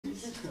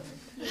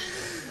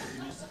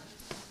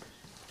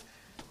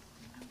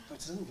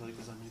doesn't feel like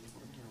there's anything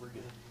here. We're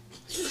good.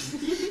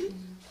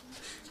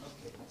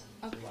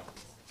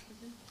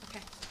 Okay.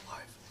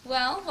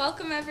 Well,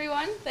 welcome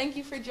everyone. Thank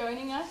you for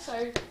joining us,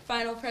 our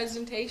final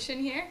presentation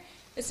here.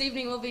 This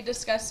evening we'll be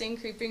discussing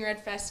creeping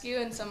red fescue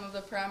and some of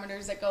the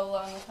parameters that go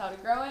along with how to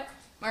grow it,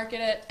 market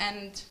it,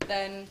 and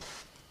then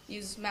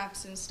use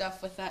maps and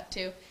stuff with that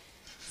too.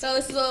 So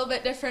this is a little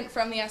bit different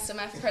from the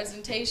SMF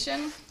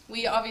presentation.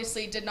 We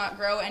obviously did not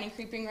grow any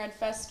creeping red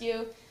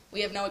fescue.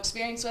 We have no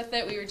experience with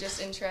it. We were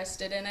just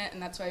interested in it,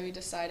 and that's why we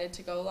decided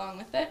to go along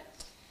with it.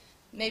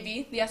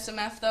 Maybe the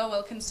SMF, though,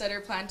 will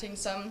consider planting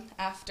some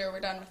after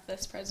we're done with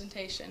this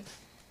presentation.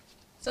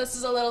 So this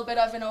is a little bit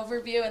of an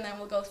overview, and then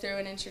we'll go through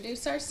and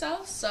introduce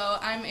ourselves. So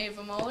I'm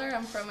Ava Moeller.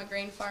 I'm from a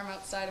grain farm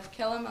outside of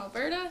Killam,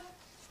 Alberta.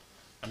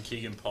 I'm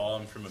Keegan Paul.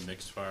 I'm from a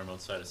mixed farm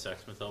outside of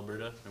Sexsmith,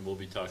 Alberta, and we'll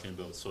be talking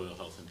about soil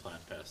health and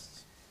plant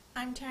pests.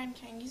 I'm Taryn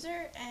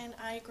Kangizer, and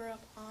I grew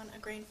up on a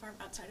grain farm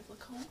outside of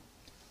Lakeland.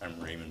 I'm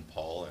Raymond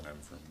Paul, and I'm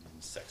from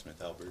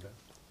Sexsmith, Alberta.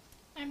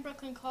 I'm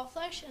Brooklyn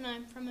Callflesh, and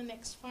I'm from a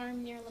mixed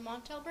farm near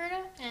Lamont,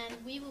 Alberta, and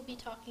we will be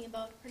talking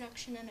about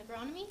production and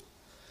agronomy.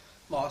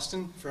 I'm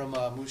Austin from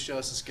Moose Jaw,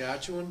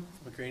 Saskatchewan,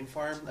 from a grain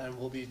farm, and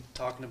we'll be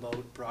talking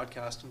about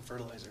broadcast and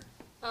fertilizer.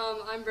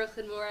 I'm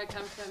Brooklyn Moore. I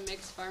come from a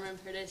mixed farm in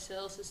Paradise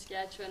Hill,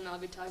 Saskatchewan, and I'll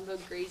be talking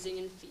about grazing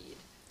and feed.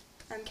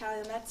 I'm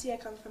Callie Metzi. I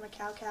come from a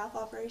cow-calf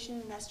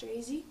operation in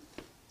Esterhazy.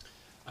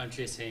 I'm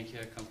Chase Hankey.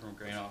 I come from a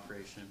grain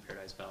operation in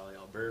Paradise Valley,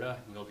 Alberta,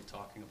 and we'll be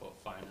talking about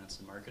finance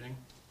and marketing.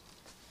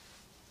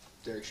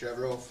 Derek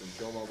Chevreau from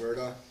Killam,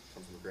 Alberta.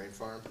 Come from a grain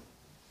farm.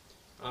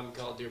 I'm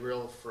Cal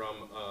Dubril from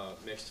a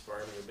mixed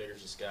farm in Bigger,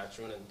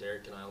 Saskatchewan, and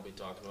Derek and I will be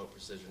talking about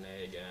precision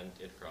ag and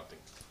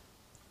intercropping.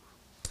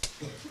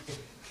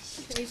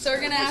 Okay, so we're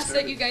going to ask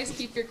that you guys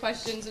keep your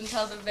questions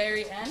until the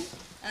very end,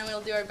 and we'll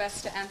do our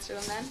best to answer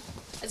them then.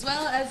 As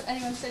well as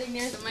anyone sitting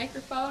near the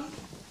microphone,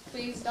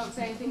 please don't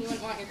say anything you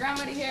wouldn't want your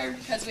grandma to hear,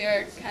 because we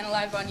are kind of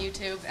live on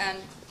YouTube, and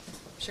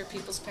I'm sure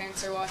people's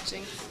parents are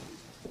watching.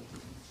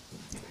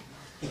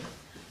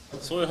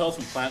 Soil health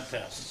and plant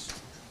pests.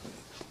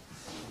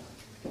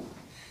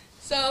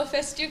 So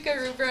Festuca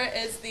rubra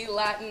is the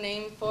Latin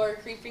name for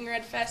creeping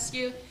red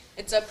fescue.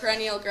 It's a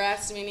perennial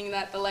grass, meaning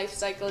that the life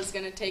cycle is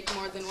going to take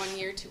more than 1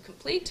 year to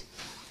complete.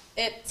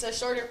 It's a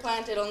shorter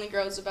plant. It only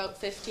grows about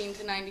 15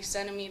 to 90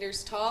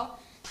 centimeters tall,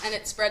 and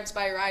it spreads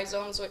by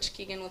rhizomes, which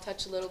Keegan will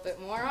touch a little bit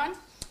more on.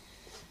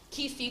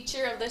 Key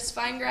feature of this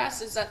fine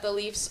grass is that the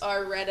leaves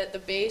are red at the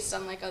base,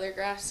 unlike other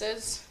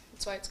grasses.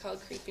 That's why it's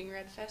called creeping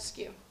red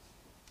fescue.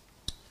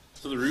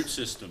 So the root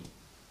system.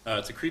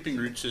 It's a creeping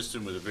root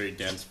system with a very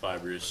dense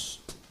fibrous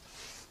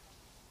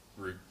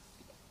root.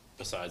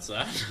 Besides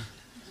that,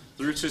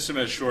 the root system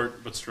has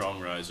short but strong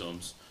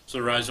rhizomes. So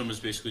a rhizome is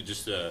basically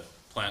just a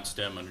plant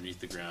stem underneath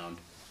the ground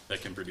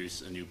that can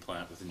produce a new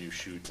plant with a new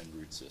shoot and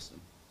root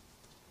system.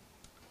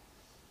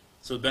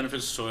 So the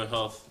benefits of soil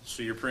health.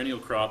 So your perennial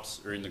crops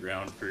are in the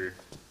ground for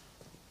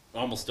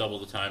almost double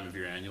the time of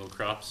your annual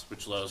crops,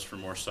 which allows for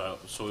more soil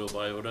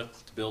biota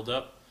to build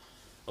up,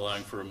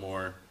 allowing for a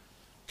more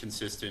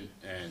consistent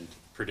and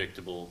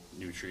predictable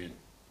nutrient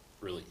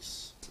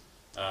release.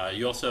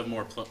 You also have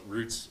more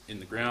roots in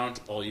the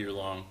ground all year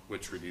long,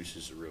 which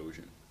reduces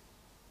erosion.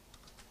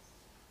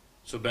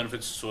 So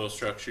benefits of soil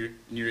structure.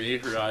 In your A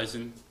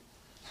horizon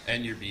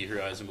and your B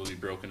horizon will be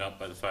broken up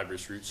by the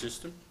fibrous root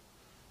system.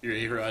 Your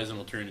A horizon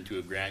will turn into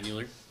a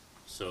granular,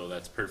 so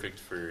that's perfect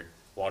for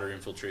water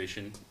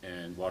infiltration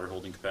and water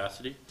holding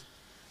capacity,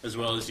 as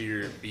well as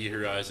your B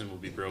horizon will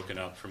be broken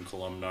up from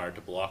columnar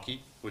to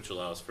blocky, which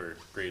allows for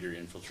greater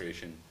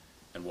infiltration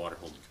and water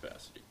holding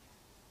capacity.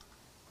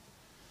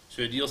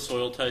 So ideal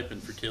soil type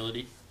and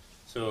fertility.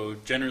 So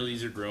generally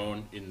these are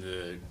grown in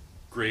the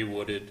gray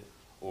wooded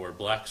or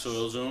black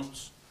soil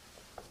zones.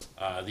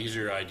 These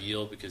are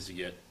ideal because you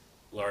get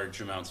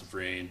large amounts of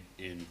rain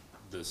in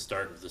the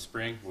start of the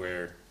spring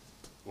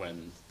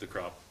when the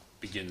crop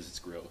begins its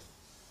growth.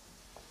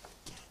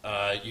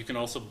 You can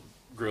also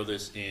grow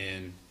this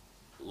in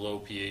low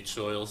pH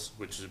soils,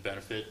 which is a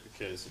benefit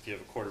because if you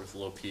have a quarter with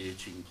low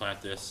pH, you can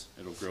plant this,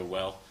 it'll grow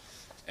well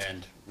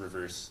and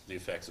reverse the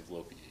effects of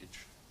low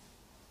pH.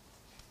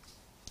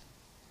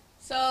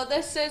 So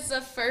this is the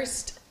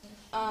first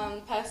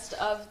pest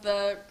of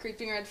the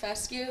creeping red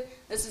fescue.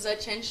 This is a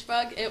chinch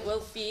bug. It will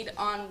feed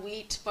on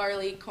wheat,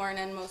 barley, corn,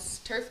 and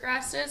most turf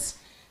grasses.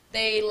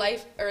 They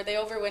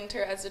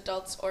overwinter as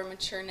adults or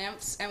mature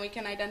nymphs, and we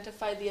can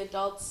identify the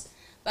adults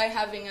by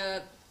having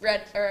a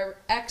red or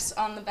X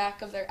on the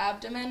back of their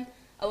abdomen,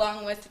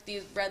 along with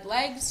these red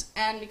legs,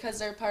 and because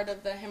they're part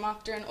of the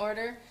Hemopteran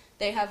order,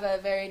 they have a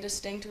very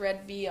distinct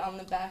red V on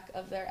the back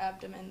of their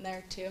abdomen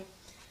there too.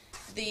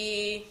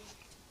 The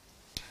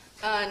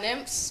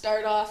nymphs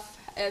start off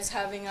as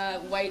having a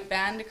white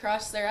band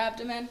across their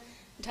abdomen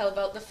until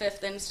about the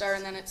 5th instar,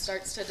 and then it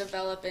starts to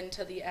develop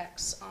into the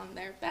X on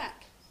their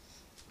back.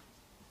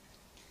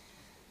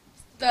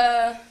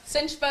 The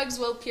cinch bugs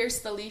will pierce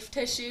the leaf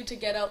tissue to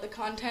get out the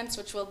contents,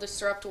 which will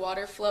disrupt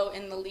water flow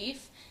in the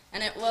leaf,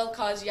 and it will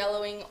cause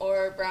yellowing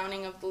or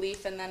browning of the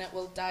leaf, and then it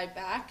will die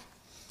back.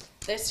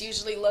 This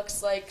usually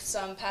looks like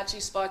some patchy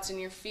spots in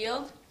your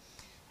field.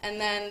 And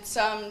then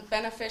some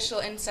beneficial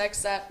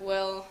insects that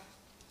will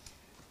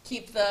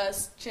keep the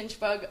chinch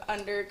bug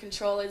under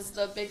control is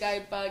the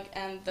big-eyed bug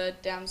and the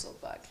damsel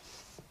bug.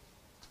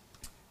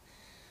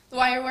 The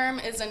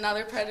wireworm is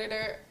another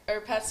predator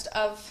or pest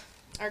of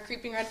our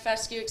creeping red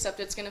fescue, except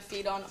it's going to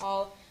feed on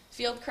all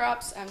field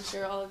crops. I'm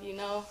sure all of you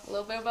know a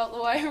little bit about the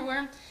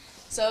wireworm.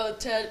 So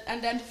to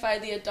identify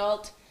the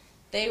adult,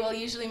 they will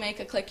usually make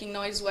a clicking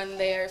noise when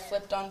they are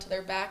flipped onto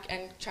their back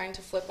and trying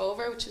to flip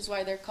over, which is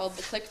why they're called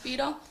the click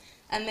beetle.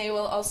 And they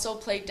will also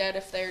play dead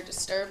if they're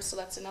disturbed, so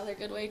that's another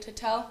good way to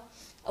tell.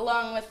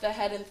 Along with the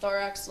head and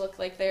thorax look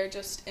like they're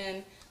just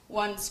in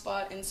one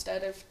spot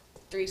instead of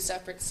 3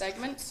 separate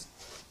segments.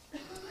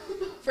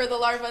 For the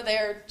larvae,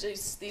 they're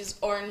just these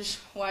orange,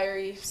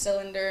 wiry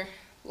cylinder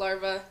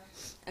larvae,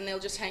 and they'll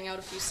just hang out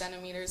a few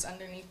centimeters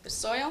underneath the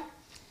soil.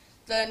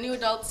 The new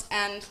adults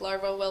and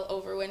larvae will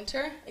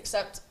overwinter,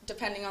 except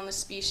depending on the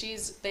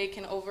species, they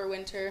can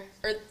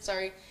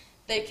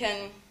they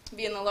can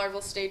be in the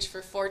larval stage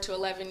for 4 to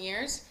 11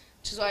 years,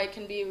 which is why it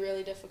can be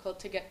really difficult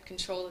to get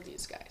control of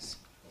these guys.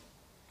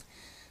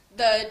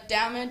 The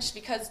damage,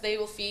 because they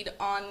will feed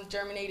on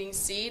germinating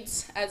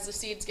seeds, as the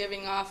seed's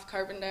giving off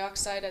carbon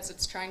dioxide as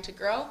it's trying to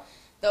grow,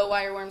 the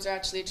wireworms are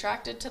actually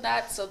attracted to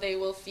that, so they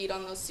will feed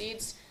on those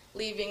seeds,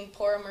 leaving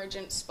pore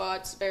emergent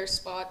spots, bare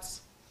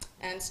spots,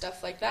 and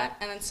stuff like that.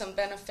 And then some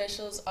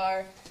beneficials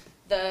are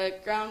the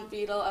ground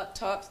beetle up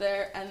top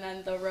there, and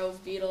then the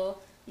rove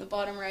beetle in the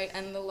bottom right,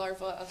 and the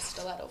larva of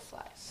stiletto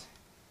flies.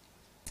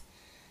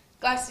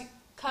 Glassy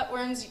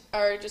cutworms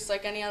are just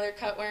like any other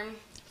cutworm,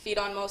 feed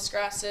on most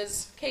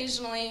grasses,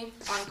 occasionally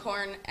on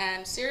corn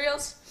and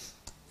cereals.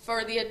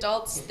 For the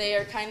adults, they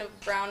are kind of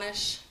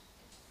brownish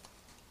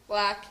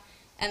black,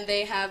 and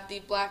they have the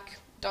black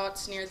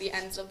dots near the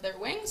ends of their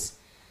wings.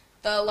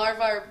 The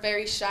larvae are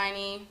very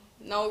shiny,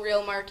 no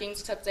real markings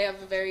except they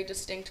have a very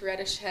distinct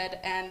reddish head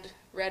and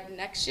red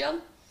neck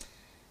shield.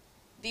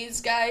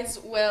 These guys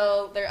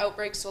their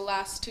outbreaks will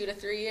last 2 to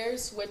 3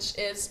 years, which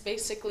is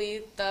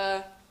basically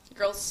the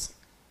growth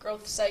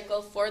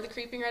cycle for the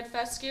creeping red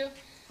fescue.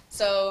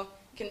 So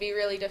it can be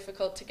really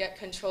difficult to get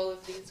control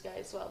of these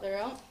guys while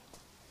they're out.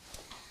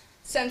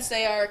 Since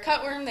they are a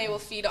cutworm, they will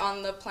feed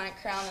on the plant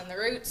crown and the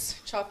roots,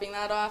 chopping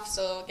that off.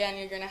 So again,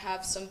 you're going to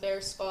have some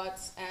bare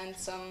spots and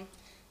some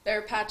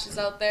bare patches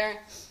out there.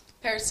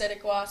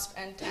 Parasitic wasp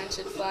and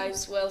tangent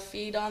flies will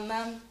feed on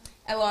them,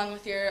 along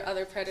with your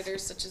other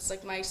predators such as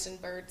like mice and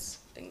birds,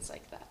 things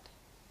like that.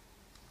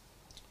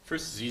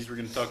 First disease we're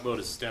going to talk about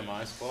is stem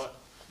eye spot.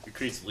 It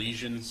creates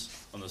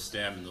lesions on the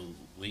stem and the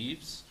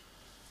leaves.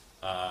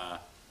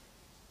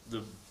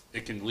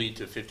 It can lead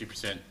to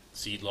 50%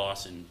 seed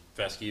loss in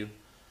fescue.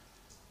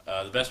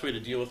 The best way to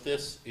deal with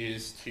this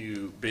is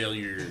to bale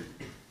your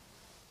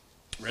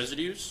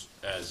residues,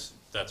 as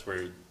that's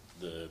where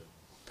the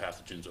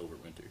pathogens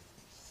overwinter.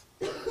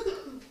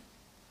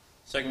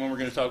 Second one we're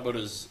going to talk about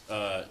is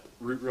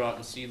root rot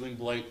and seedling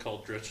blight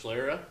called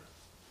Drusillera.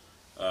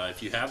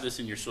 If you have this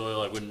in your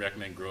soil, I wouldn't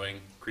recommend growing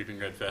creeping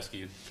red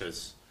fescue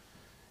because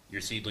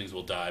your seedlings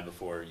will die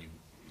before you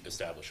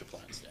establish a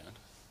plant stand.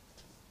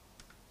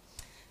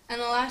 And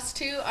the last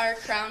two are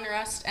crown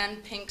rust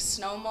and pink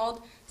snow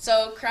mold.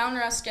 So crown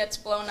rust gets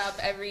blown up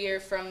every year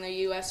from the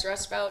U.S.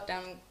 Rust Belt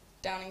down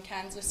in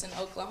Kansas and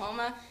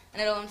Oklahoma,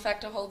 and it'll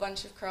infect a whole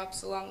bunch of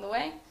crops along the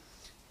way.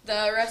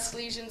 The rust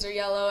lesions are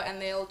yellow,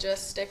 and they'll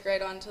just stick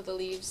right onto the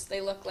leaves. They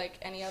look like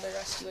any other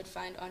rust you would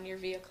find on your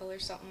vehicle or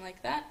something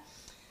like that.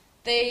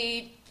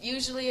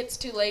 Usually it's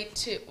too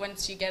late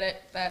once you get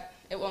it, that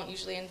it won't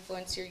usually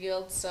influence your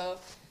yield, so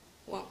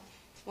won't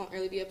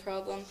really be a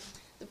problem.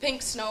 The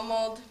pink snow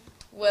mold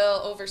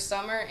will over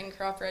summer in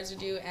crop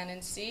residue and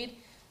in seed.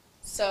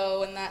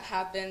 So when that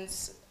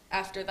happens,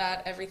 after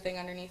that, everything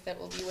underneath it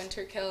will be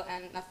winter kill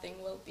and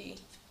nothing will be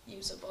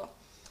usable.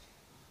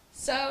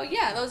 So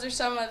yeah, those are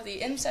some of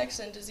the insects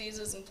and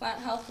diseases and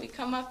plant health we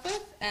come up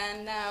with,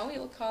 and now we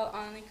will call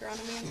on the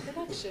agronomy and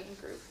production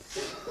group.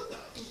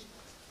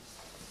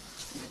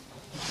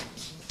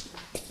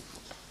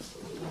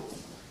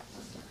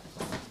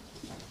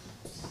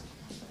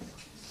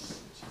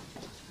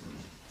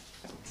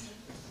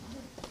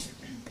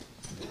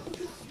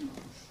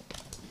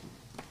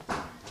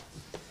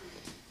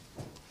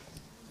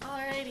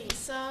 Alrighty,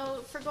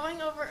 so for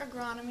going over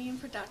agronomy and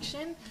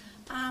production,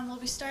 we'll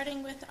be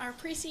starting with our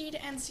pre-seed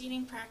and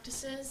seeding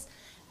practices,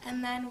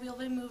 and then we'll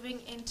be moving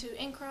into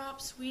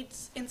in-crops,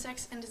 weeds,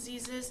 insects, and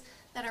diseases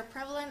that are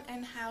prevalent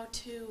and how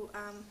to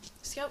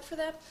scout for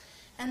them.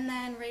 And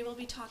then Ray will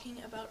be talking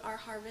about our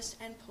harvest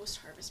and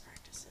post-harvest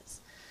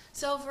practices.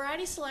 So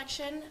variety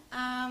selection,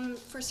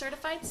 for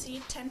certified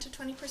seed, 10 to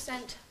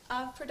 20%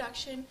 of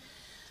production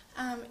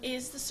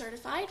is the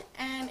certified,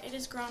 and it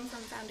is grown from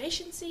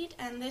foundation seed,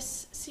 and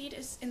this seed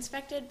is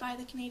inspected by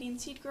the Canadian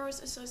Seed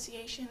Growers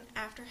Association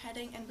after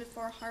heading and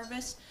before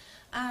harvest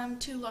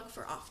to look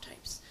for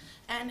off-types.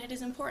 And it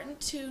is important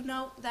to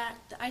note that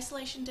the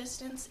isolation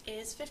distance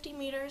is 50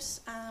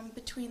 meters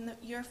between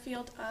your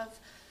field of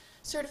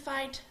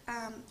certified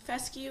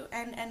fescue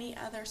and any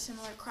other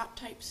similar crop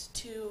types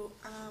to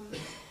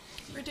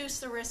reduce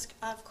the risk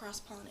of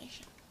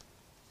cross-pollination.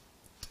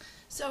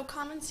 So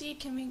common seed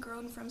can be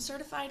grown from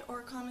certified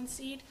or common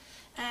seed,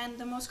 and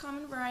the most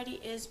common variety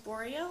is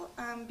boreal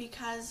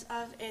because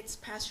of its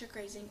pasture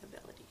grazing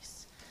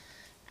abilities.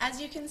 As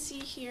you can see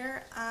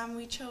here,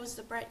 we chose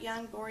the Brett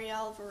Young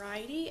Boreal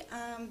variety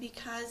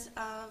because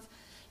of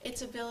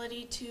its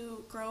ability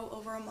to grow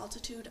over a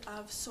multitude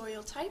of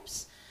soil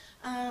types.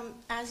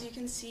 As you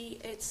can see,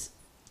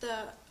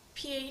 the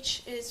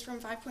pH is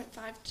from 5.5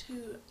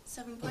 to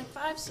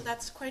 7.5, so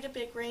that's quite a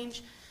big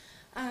range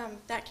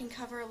that can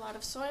cover a lot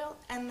of soil.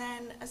 And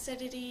then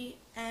acidity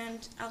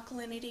and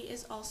alkalinity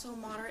is also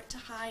moderate to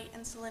high,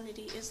 and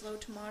salinity is low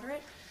to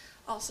moderate,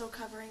 also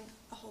covering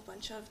a whole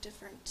bunch of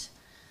different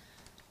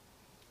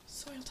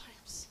soil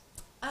types.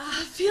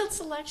 Field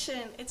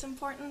selection. It's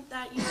important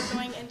that you are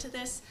going into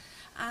this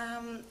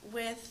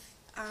with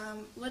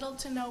little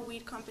to no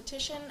weed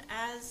competition,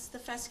 as the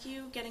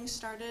fescue getting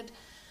started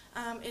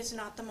is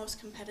not the most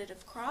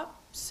competitive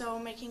crop. So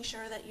making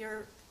sure that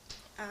your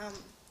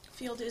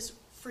field is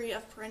free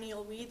of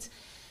perennial weeds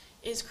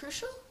is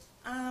crucial.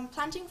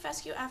 Planting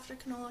fescue after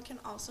canola can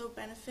also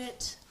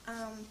benefit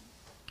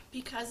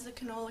because the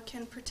canola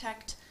can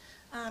protect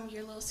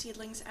your little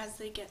seedlings as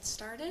they get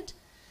started.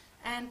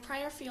 And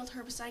prior field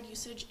herbicide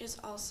usage is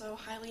also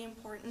highly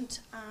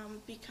important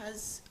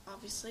because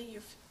obviously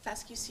your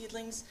fescue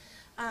seedlings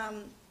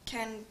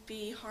can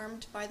be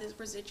harmed by the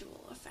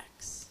residual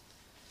effects.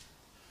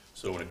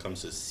 So when it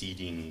comes to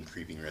seeding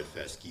creeping red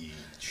fescue,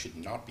 it should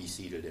not be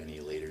seeded any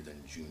later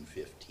than June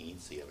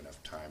 15th, so you have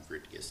enough time for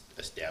it to get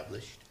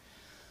established.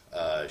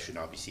 It should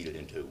not be seeded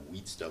into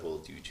wheat stubble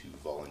due to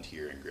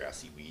volunteer and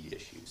grassy weed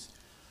issues.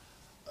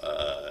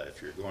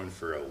 If you're going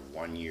for a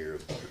 1 year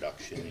of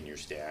production in your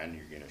stand,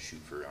 you're going to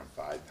shoot for around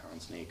 5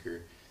 pounds an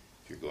acre.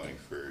 If you're going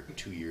for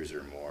 2 years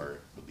or more,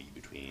 it'll be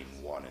between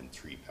 1 and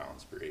 3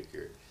 pounds per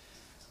acre.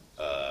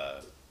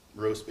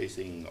 Row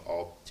spacing,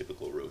 all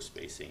typical row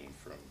spacing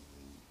from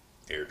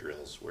air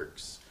drills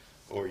works,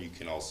 or you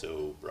can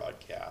also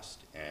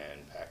broadcast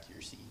and pack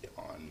your seed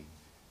on.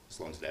 As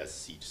long as it has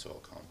seed to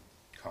soil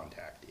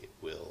contact, it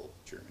will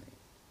germinate.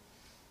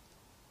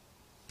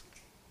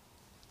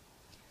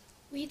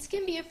 Weeds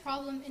can be a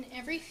problem in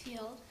every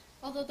field,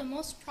 although the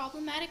most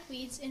problematic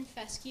weeds in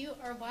fescue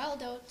are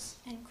wild oats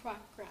and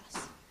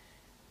quackgrass.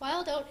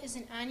 Wild oat is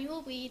an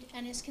annual weed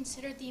and is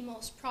considered the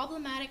most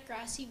problematic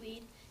grassy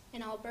weed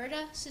in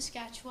Alberta,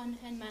 Saskatchewan,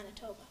 and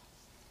Manitoba.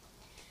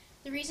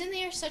 The reason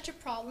they are such a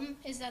problem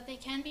is that they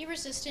can be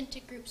resistant to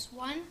groups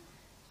 1,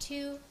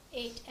 2,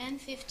 8,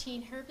 and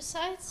 15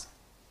 herbicides.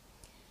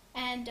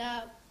 And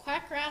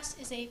quackgrass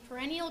is a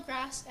perennial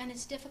grass and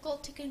is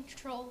difficult to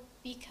control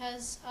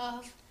because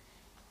of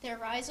their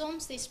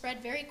rhizomes. They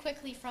spread very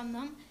quickly from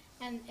them,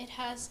 and it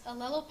has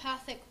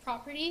allelopathic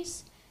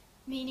properties,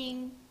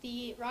 meaning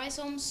the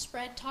rhizomes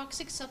spread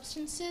toxic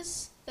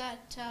substances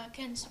that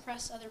can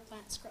suppress other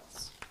plants'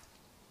 growths.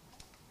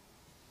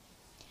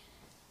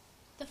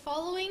 The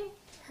following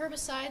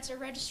herbicides are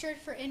registered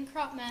for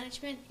in-crop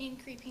management in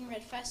creeping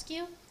red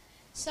fescue.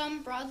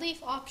 Some broadleaf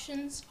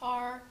options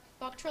are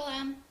Buctril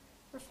M,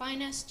 Refine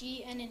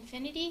SG, and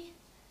Infinity.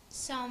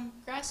 Some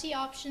grassy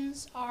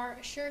options are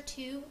Assure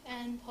 2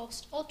 and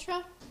Post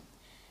Ultra.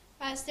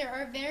 As there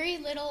are very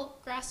little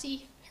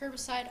grassy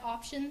herbicide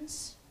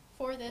options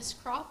for this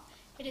crop,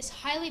 it is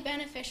highly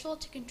beneficial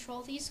to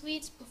control these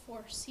weeds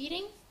before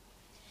seeding.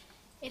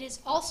 It is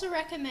also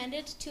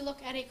recommended to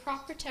look at a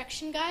crop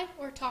protection guide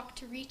or talk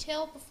to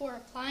retail before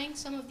applying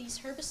some of these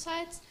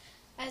herbicides,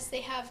 as they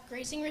have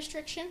grazing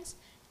restrictions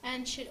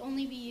and should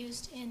only be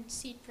used in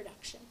seed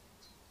production.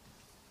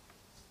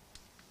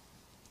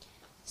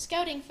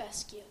 Scouting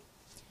fescue.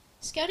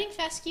 Scouting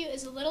fescue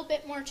is a little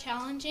bit more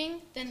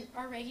challenging than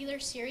our regular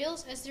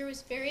cereals, as there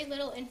was very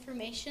little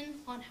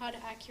information on how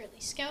to accurately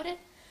scout it,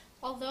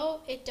 although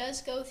it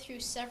does go through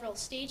several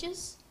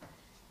stages.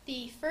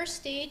 The first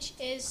stage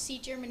is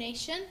seed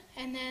germination,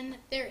 and then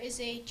there is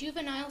a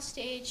juvenile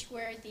stage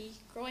where the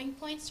growing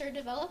points are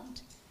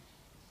developed.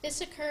 This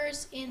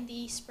occurs in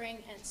the spring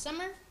and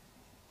summer.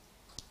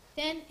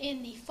 Then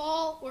in the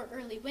fall or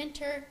early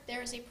winter,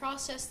 there is a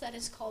process that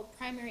is called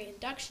primary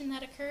induction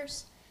that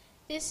occurs.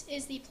 This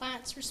is the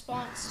plant's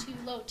response to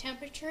low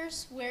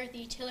temperatures where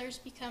the tillers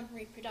become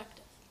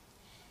reproductive.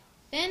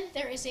 Then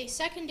there is a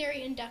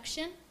secondary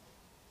induction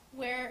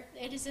where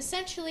it is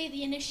essentially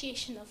the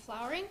initiation of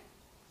flowering.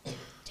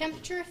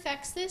 Temperature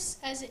affects this,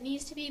 as it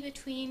needs to be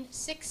between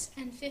 6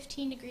 and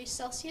 15 degrees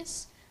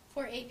Celsius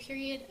for a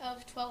period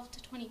of 12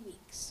 to 20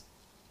 weeks.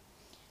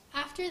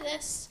 After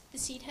this, the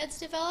seed heads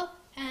develop,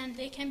 and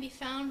they can be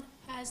found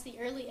as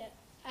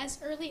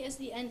early as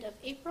the end of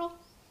April.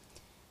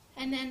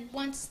 And then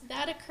once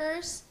that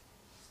occurs,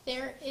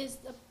 there is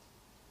the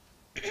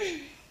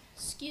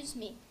excuse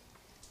me.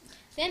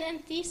 Then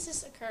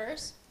anthesis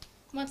occurs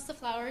once the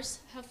flowers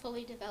have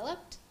fully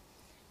developed,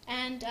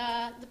 and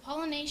the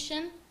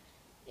pollination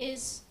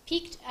is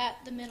peaked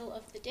at the middle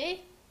of the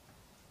day.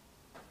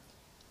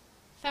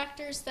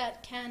 Factors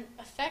that can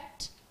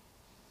affect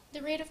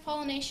The rate of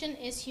pollination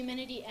is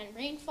humidity and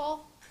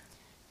rainfall,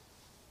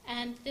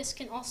 and this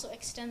can also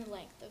extend the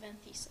length of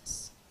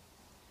anthesis.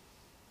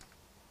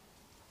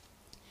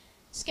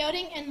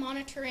 Scouting and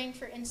monitoring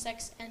for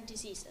insects and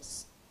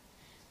diseases.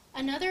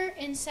 Another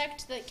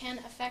insect that can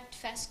affect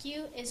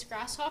fescue is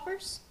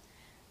grasshoppers.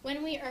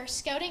 When we are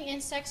scouting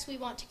insects, we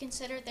want to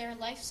consider their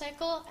life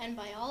cycle and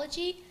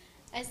biology,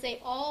 as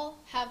they all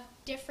have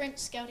different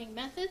scouting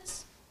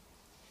methods.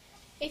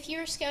 If you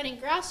are scouting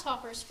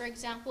grasshoppers, for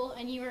example,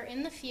 and you are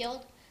in the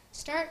field,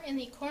 start in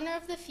the corner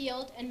of the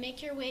field and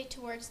make your way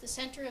towards the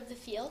center of the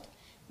field,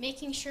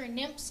 making sure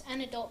nymphs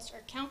and adults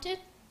are counted.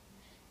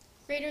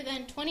 Greater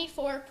than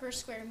 24 per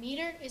square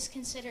meter is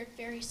considered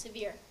very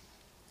severe.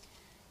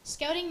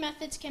 Scouting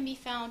methods can be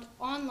found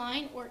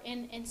online or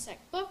in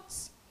insect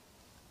books.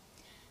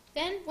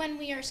 Then, when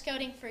we are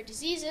scouting for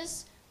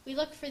diseases, we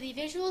look for the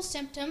visual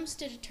symptoms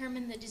to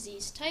determine the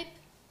disease type.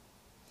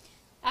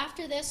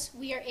 After this,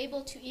 we are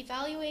able to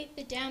evaluate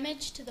the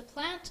damage to the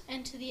plant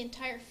and to the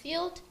entire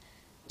field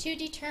to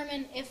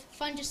determine if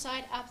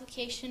fungicide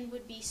application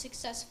would be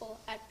successful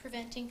at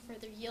preventing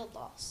further yield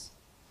loss.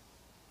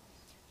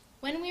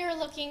 When we are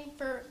looking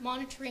for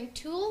monitoring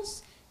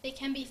tools, they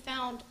can be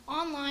found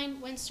online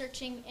when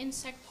searching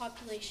insect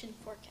population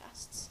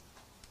forecasts.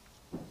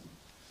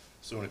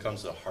 So when it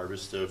comes to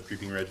harvest of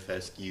creeping red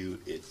fescue,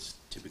 it's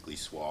typically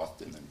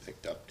swathed and then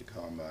picked up to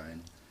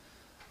combine.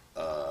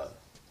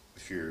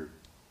 If you're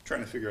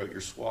trying to figure out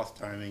your swath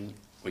timing,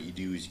 what you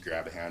do is you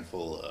grab a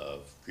handful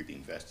of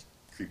creeping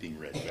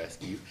red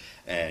fescue,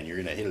 and you're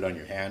going to hit it on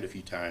your hand a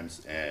few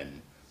times,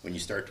 and when you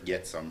start to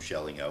get some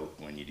shelling out,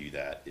 when you do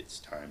that, it's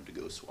time to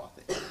go swath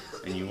it.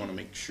 And you want to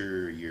make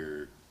sure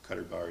your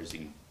cutter bar is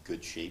in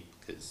good shape,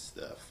 because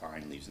the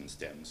fine leaves and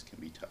stems can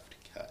be tough to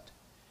cut.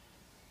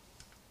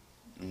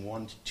 And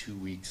 1 to 2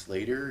 weeks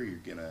later, you're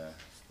going to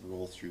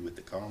roll through with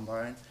the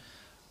combine.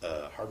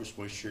 Harvest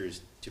moisture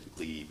is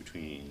typically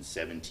between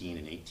 17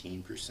 and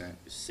 18%,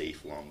 is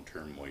safe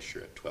long-term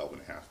moisture at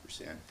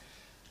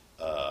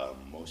 12.5%.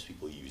 Most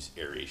people use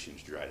aeration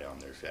to dry down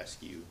their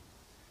fescue.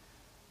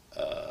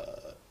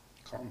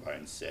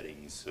 Combine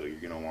settings, so you're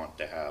going to want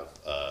to have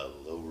a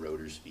low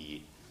rotor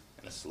speed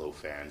and a slow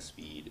fan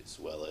speed, as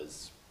well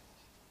as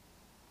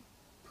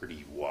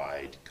pretty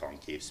wide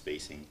concave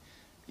spacing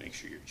to make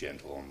sure you're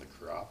gentle on the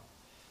crop.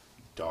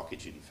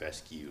 Dockage in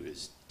fescue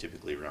is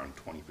typically around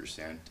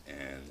 20%,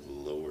 and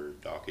lower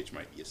dockage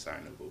might be a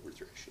sign of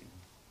overthreshing.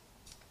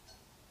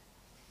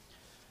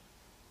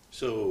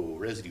 So,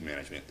 residue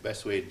management. The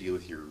best way to deal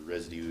with your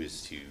residue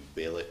is to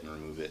bale it and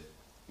remove it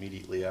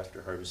immediately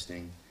after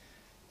harvesting.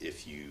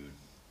 If you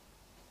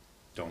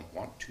don't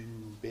want to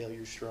bale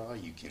your straw,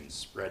 you can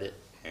spread it,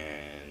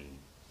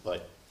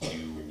 but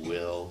you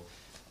will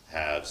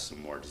have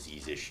some more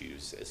disease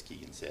issues, as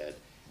Keegan said,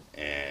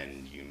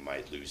 and you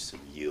might lose some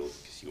yield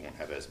because you won't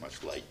have as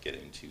much light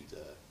getting to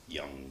the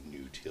young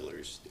new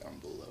tillers down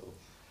below.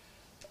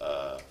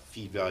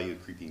 Feed value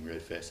of creeping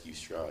red fescue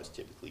straw is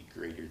typically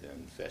greater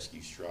than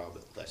fescue straw,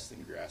 but less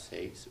than grass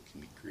hay, so it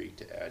can be great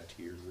to add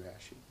to your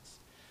rations.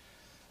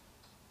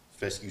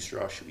 Fescue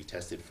straw should be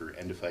tested for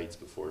endophytes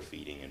before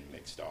feeding and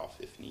mixed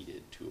off if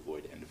needed to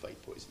avoid endophyte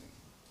poisoning.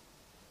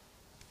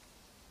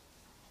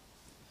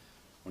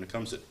 When it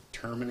comes to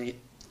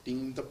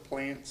terminating the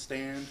plant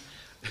stand,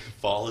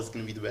 fall is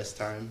going to be the best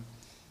time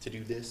to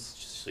do this,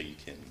 just so you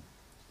can,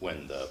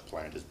 when the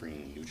plant is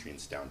bringing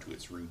nutrients down to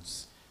its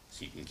roots,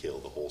 so you can kill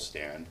the whole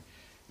stand.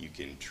 You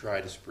can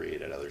try to spray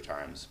it at other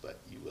times, but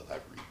you will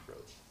have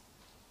regrowth.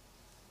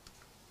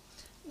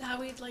 Now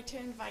we'd like to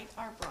invite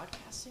our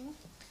broadcasting.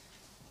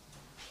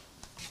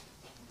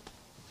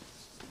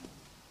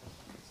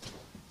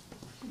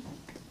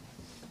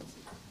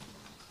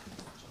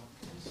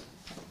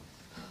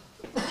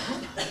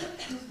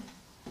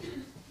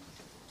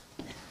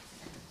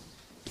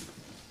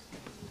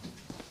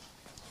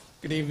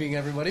 Good evening,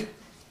 everybody.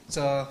 It's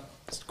a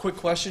quick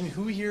question.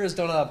 Who here has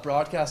done a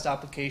broadcast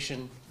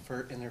application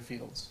in their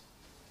fields?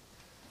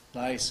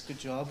 Nice, good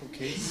job.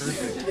 Okay,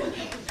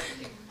 perfect.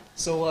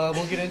 So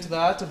we'll get into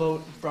that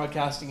about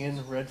broadcasting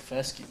in red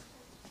fescue.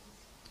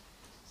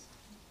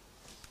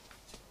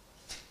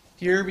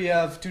 Here we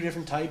have two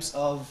different types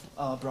of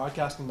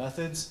broadcasting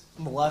methods.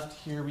 On the left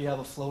here we have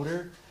a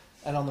floater,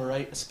 and on the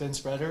right a spin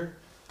spreader.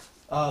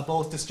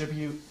 Both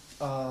distribute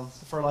the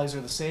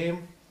fertilizer the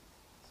same.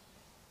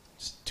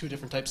 Just two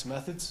different types of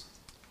methods.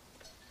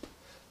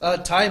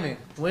 Timing.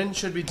 When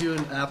should we do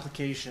an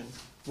application?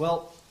 Well,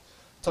 I'll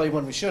tell you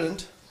when we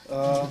shouldn't.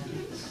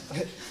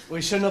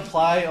 We shouldn't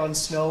apply on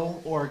snow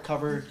or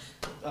covered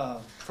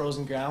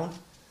frozen ground.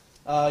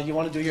 You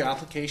want to do your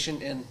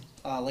application in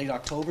late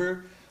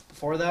October.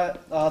 Before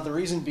that, the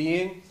reason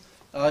being,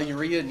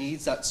 urea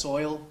needs that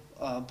soil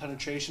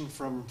penetration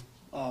from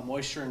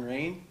moisture and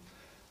rain,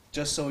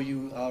 just so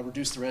you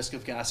reduce the risk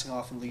of gassing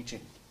off and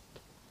leaching.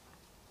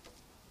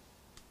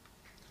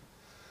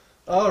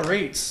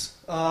 Rates.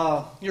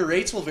 Your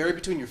rates will vary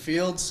between your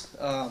fields,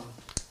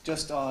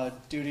 just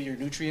due to your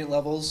nutrient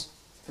levels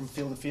from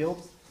field to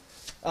field.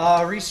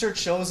 Research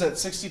shows that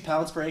 60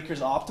 pounds per acre is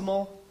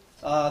optimal.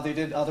 They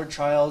did other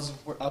trials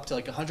were up to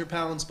like 100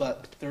 pounds,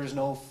 but there was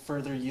no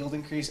further yield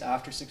increase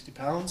after 60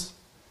 pounds.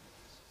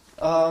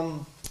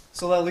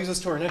 So that leads us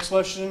to our next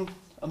question: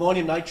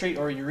 ammonium nitrate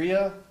or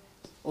urea?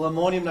 Well,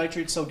 ammonium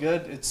nitrate's so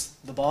good, it's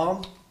the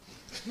bomb.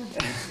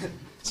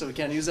 So we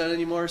can't use that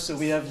anymore, so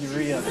we have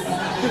urea.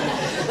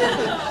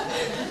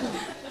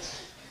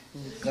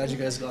 Glad you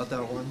guys got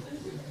that one.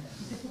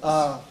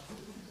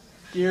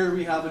 Here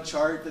we have a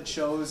chart that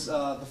shows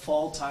the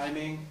fall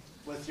timing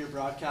with your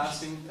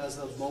broadcasting as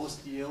the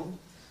most yield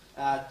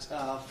at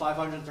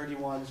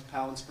 531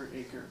 pounds per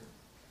acre.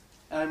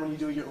 And when you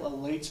do your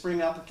late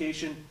spring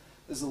application,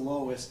 is the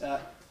lowest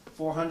at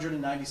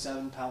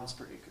 497 pounds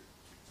per acre.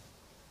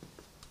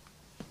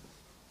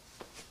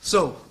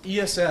 So,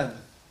 ESN.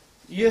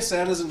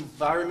 ESN is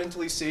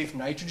environmentally safe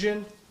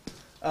nitrogen.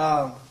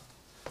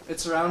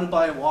 It's surrounded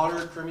by a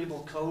water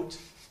permeable coat.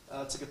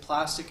 It's like a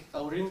plastic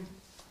outing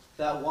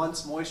that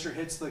once moisture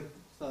hits the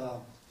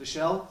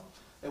shell,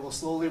 it will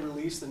slowly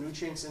release the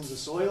nutrients into the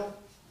soil.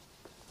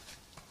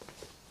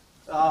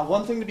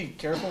 One thing to be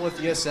careful with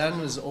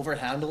ESN is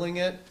overhandling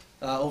it.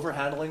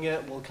 Overhandling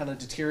it will kind of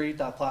deteriorate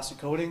that plastic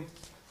coating,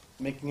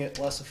 making it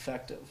less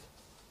effective.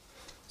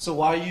 So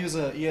why use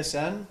a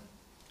ESN?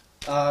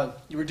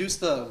 You reduce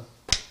the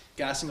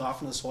gassing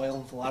off in the soil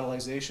and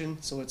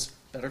volatilization, so it's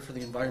better for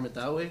the environment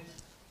that way.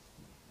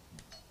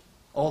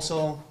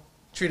 Also,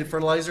 treated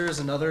fertilizer is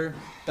another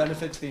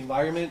benefit to the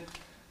environment.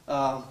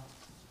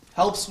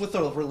 Helps with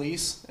the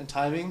release and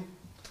timing.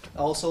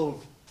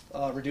 Also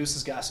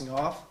reduces gassing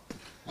off.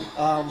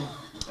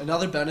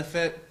 Another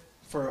benefit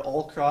for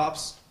all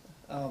crops,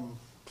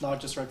 not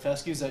just red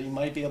fescue, is that you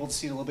might be able to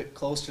seed a little bit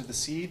closer to the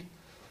seed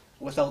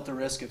without the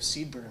risk of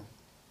seed burn.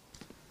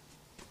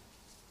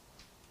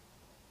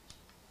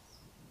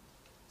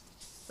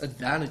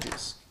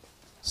 Advantages.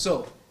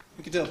 So,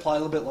 we could apply a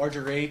little bit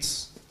larger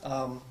rates,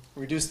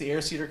 reduce the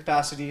air seeder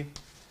capacity,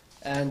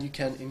 and you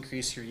can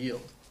increase your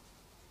yield.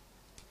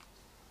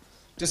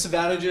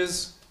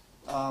 Disadvantages,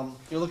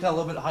 you're looking at a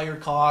little bit higher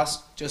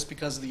cost just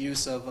because of the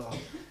use of,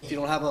 if you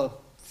don't have a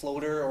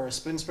floater or a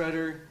spin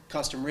spreader,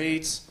 custom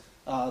rates,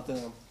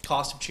 the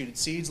cost of treated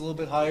seeds a little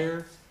bit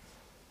higher,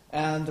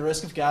 and the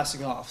risk of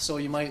gassing off. So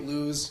you might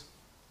lose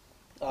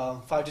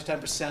 5 to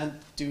 10%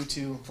 due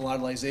to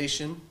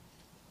volatilization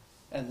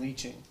and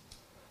leaching.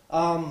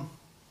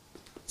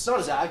 It's not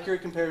as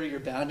accurate compared to your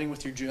banding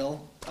with your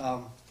drill.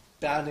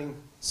 Banding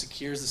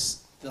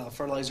secures the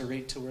fertilizer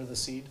rate to where the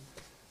seed.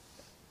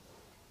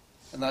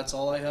 And that's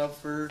all I have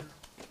for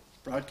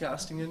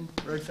broadcasting in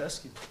red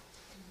fescue.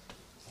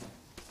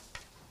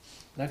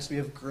 Next we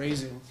have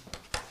grazing.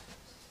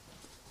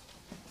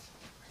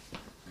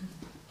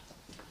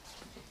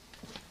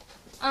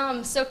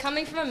 So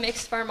coming from a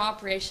mixed farm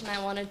operation,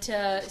 I wanted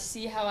to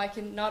see how I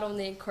can not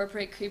only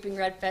incorporate creeping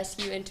red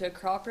fescue into a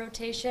crop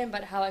rotation,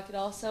 but how I could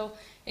also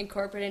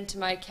incorporate it into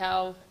my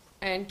cow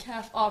and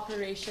calf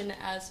operation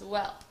as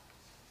well.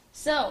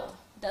 So,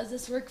 does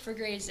this work for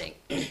grazing?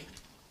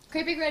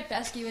 Creeping red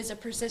fescue is a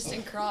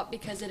persistent crop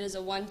because it is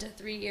a 1 to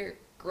 3 year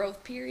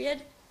growth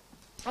period.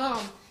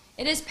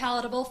 It is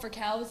palatable for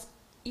cows,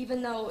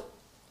 even though,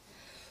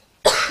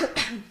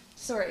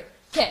 sorry,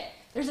 okay.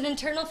 There's an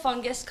internal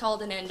fungus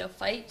called an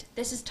endophyte.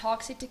 This is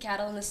toxic to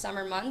cattle in the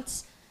summer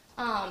months.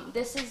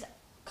 This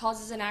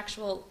causes an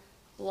actual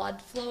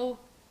blood flow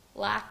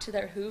lack to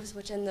their hooves,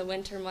 which in the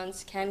winter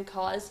months can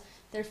cause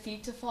their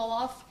feet to fall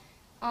off.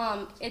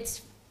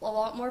 It's a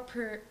lot more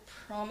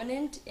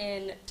prominent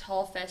in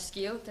tall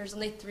fescue. There's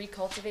only 3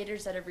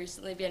 cultivators that have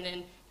recently been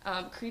in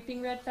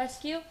creeping red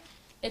fescue.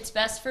 It's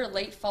best for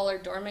late fall or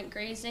dormant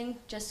grazing,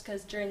 just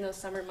because during those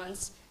summer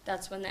months,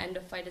 that's when the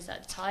endophyte is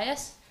at its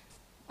highest.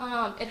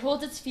 It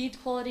holds its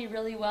feed quality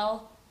really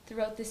well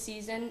throughout the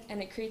season,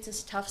 and it creates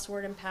this tough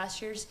sward in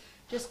pastures.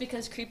 Just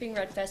because creeping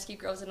red fescue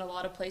grows in a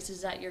lot of places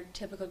that your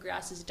typical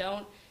grasses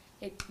don't,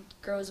 it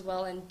grows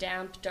well in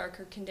damp,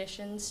 darker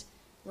conditions,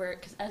 where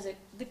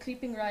the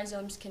creeping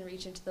rhizomes can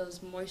reach into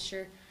those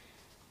moisture,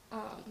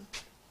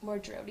 more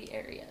droughty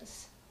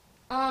areas.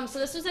 So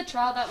this was a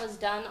trial that was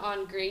done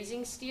on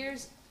grazing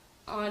steers,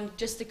 on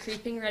just the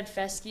creeping red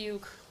fescue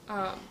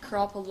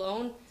crop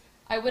alone.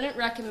 I wouldn't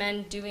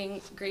recommend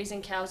doing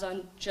grazing cows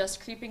on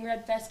just creeping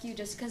red fescue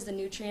just because the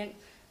nutrient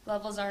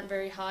levels aren't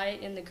very high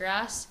in the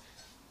grass.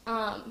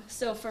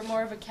 So for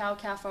more of a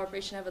cow-calf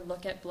operation, I would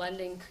look at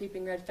blending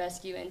creeping red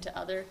fescue into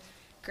other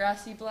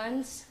grassy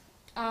blends.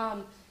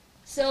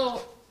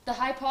 So the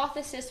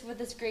hypothesis with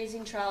this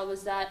grazing trial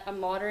was that a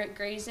moderate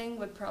grazing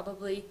would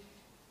probably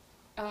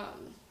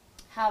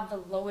have the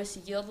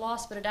lowest yield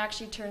loss, but it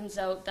actually turns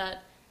out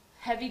that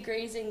heavy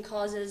grazing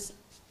causes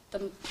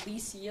the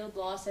least yield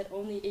loss at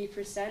only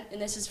 8%, and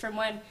this is from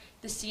when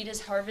the seed is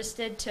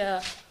harvested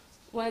to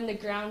when the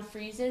ground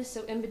freezes.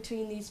 So in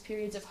between these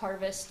periods of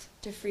harvest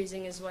to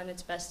freezing is when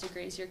it's best to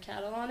graze your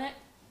cattle on it.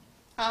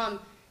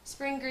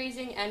 Spring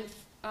grazing and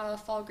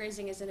fall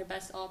grazing isn't a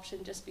best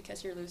option just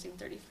because you're losing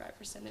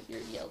 35% of your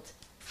yield.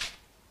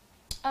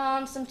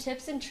 Some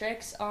tips and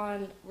tricks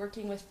on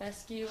working with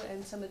fescue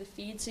and some of the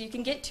feed. So you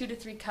can get 2 to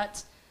 3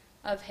 cuts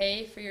of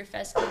hay for your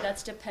fescue.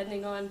 That's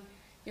depending on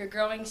your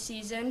growing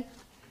season.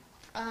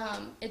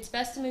 It's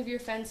best to move your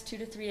fence 2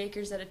 to 3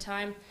 acres at a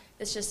time.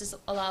 This just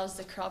allows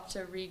the crop to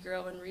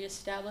regrow and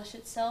reestablish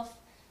itself,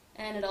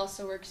 and it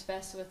also works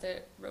best with a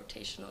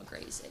rotational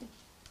grazing.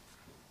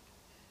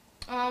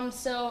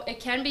 So it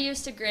can be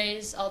used to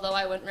graze, although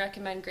I wouldn't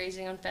recommend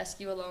grazing on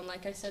fescue alone,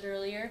 like I said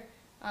earlier.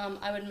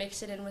 I would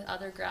mix it in with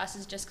other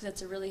grasses just because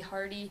it's a really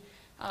hardy,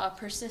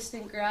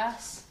 persistent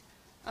grass.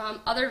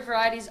 Other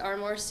varieties are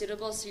more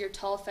suitable, so your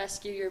tall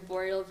fescue, your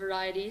boreal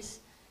varieties,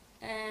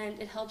 and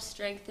it helps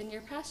strengthen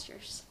your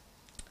pastures.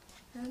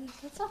 And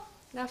that's all.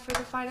 Now for the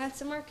finance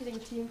and marketing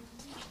team.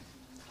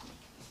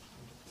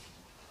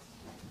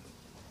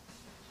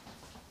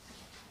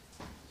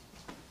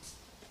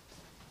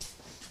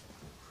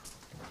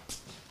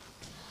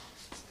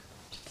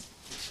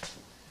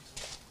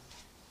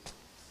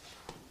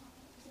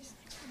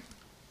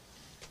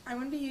 I'm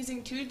going to be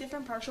using 2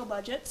 different partial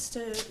budgets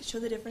to show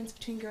the difference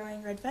between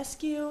growing red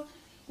fescue,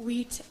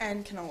 wheat,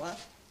 and canola.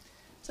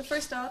 So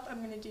first off, I'm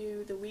going to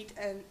do the wheat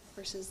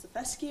versus the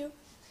fescue.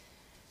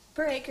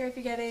 Per acre, if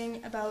you're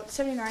getting about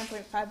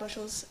 79.5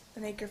 bushels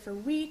an acre for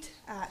wheat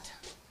at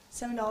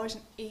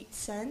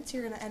 $7.08,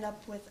 you're going to end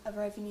up with a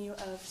revenue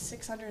of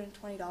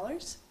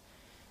 $620.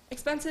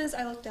 Expenses,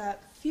 I looked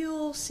at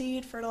fuel,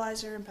 seed,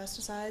 fertilizer, and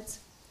pesticides.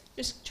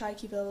 Just try to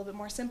keep it a little bit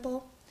more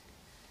simple.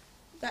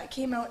 That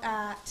came out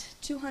at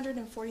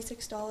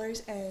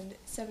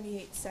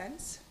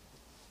 $246.78.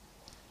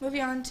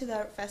 Moving on to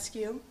the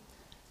fescue.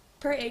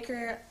 Per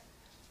acre,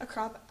 a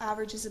crop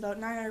averages about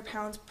 900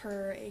 pounds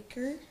per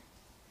acre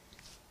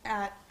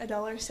at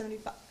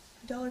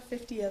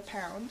 $1.50 a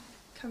pound,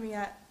 coming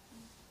at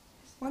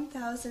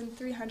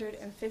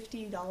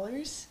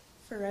 $1,350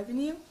 for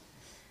revenue.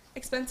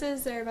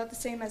 Expenses, they're about the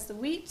same as the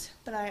wheat,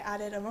 but I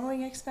added a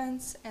mowing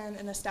expense and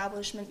an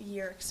establishment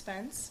year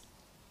expense,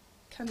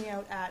 coming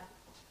out at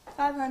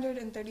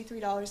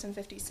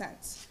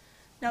 $533.50.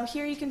 Now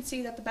here you can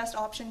see that the best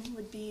option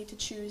would be to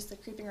choose the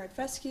creeping red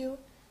fescue,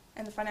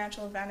 and the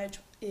financial advantage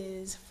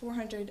is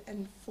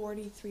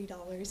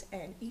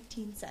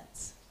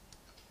 $443.18.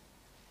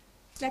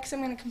 Next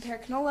I'm going to compare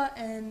canola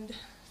and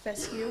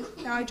fescue.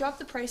 Now I dropped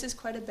the prices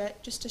quite a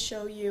bit just to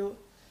show you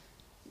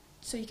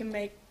so you can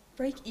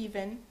break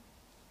even.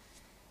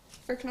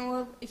 For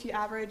canola, if you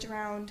average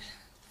around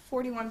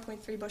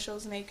 41.3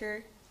 bushels an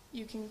acre,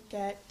 you can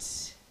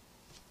get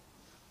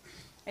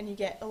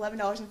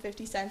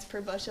 $11.50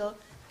 per bushel.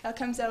 That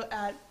comes out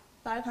at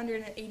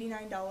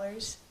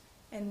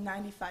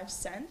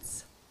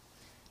 $589.95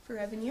 for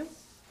revenue.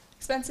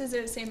 Expenses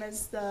are the same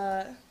as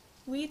the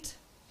wheat.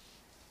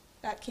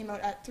 That came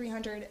out at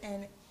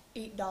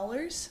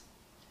 $308.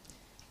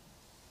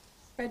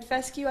 Red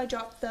fescue, I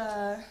dropped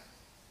the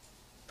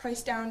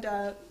price down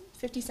to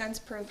 50 cents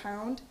per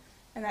pound,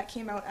 and that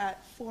came out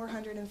at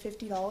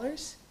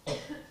 $450.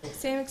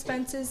 Same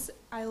expenses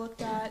I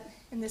looked at,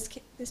 and this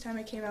time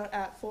it came out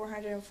at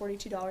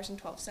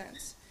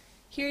 $442.12.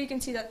 Here you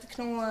can see that the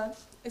canola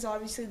is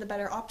obviously the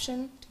better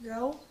option to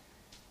grow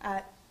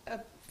at a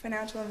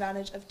financial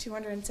advantage of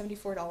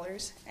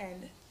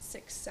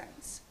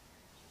 $274.06.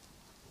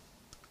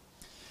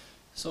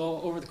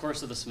 So over the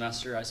course of the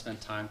semester, I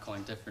spent time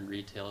calling different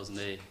retailers, and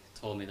they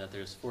told me that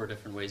there's 4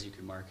 different ways you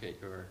can market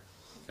your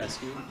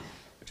fescue,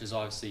 which is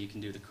obviously you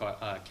can do the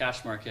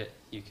cash market,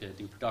 you could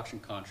do production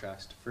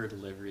contracts, deferred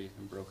delivery,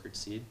 and brokered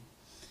seed.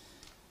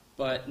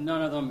 But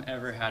none of them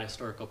ever had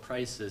historical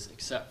prices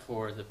except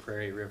for the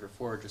Prairie River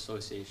Forage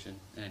Association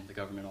and the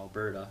government of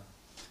Alberta.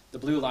 The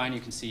blue line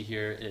you can see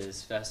here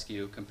is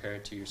fescue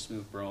compared to your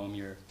smooth brome,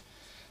 your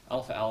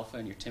alfalfa,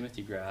 and your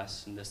timothy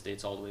grass, and this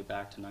dates all the way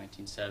back to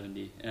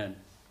 1970. And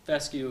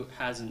fescue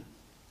hasn't,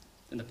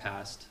 in the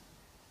past,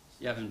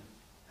 hasn't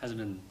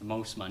been the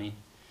most money,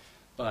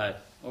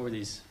 but over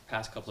these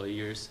past couple of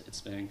years,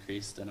 it's been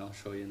increased, and I'll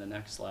show you in the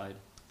next slide.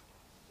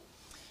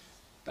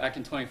 Back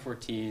in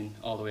 2014,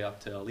 all the way up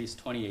to at least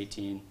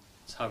 2018,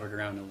 it's hovered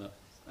around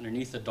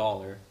underneath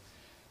 $1,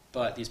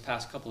 but these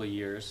past couple of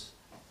years,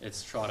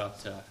 it's shot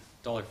up to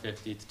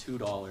 $1.50 to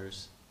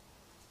 $2,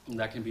 and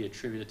that can be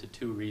attributed to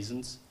 2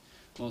 reasons,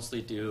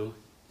 mostly due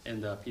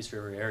in the Peace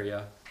River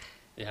area.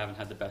 They haven't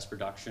had the best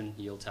production,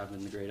 yields haven't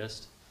been the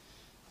greatest,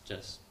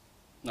 just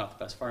not the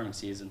best farming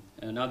season.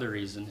 And another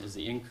reason is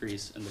the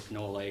increase in the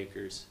canola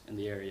acres in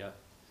the area,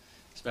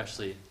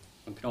 especially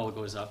when canola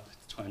goes up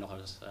to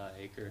 $20 an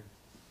acre.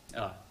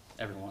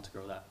 Everyone wants to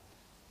grow that.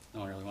 No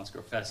one really wants to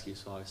grow fescue,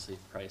 so obviously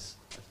the price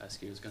of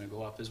fescue is going to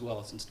go up as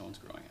well since no one's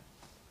growing it.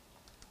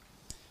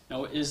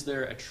 Now, is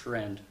there a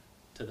trend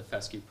to the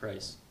fescue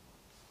price?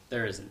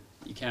 There isn't.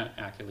 You can't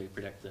accurately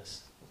predict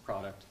this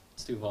product.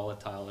 It's too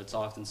volatile. It's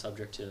often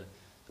subject to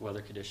the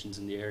weather conditions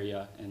in the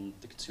area and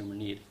the consumer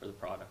need for the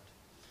product.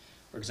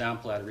 For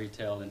example, at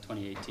retail in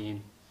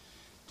 2018,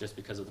 just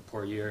because of the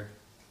poor year,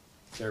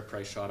 their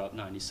price shot up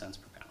 90 cents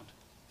per pound.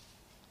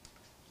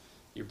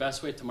 Your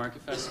best way to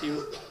market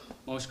fescue,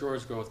 most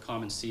growers grow with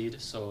common seed,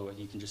 so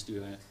you can just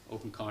do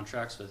open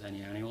contracts with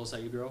any annuals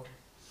that you grow.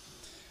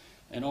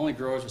 And only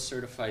growers with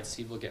certified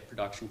seed will get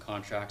production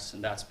contracts,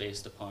 and that's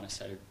based upon a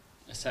set of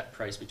a set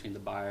price between the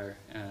buyer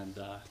and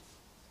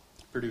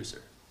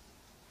producer.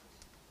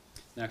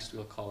 Next,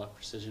 we'll call up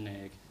precision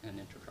ag and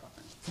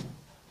intercropping.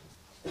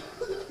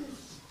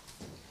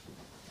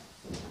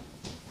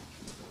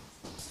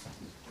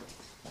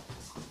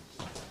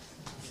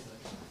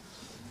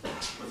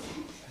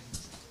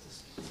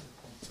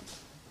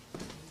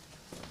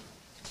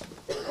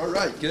 All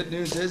right, good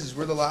news is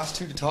we're the last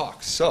two to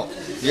talk. So,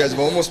 you guys have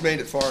almost made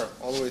it far,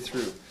 all the way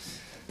through.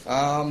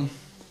 I'm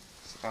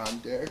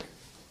Derek.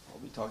 I'll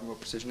be talking about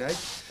precision ag.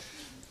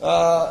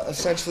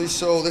 Essentially,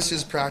 so this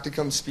is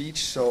Practicum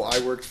speech. So I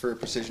worked for a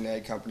precision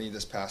ag company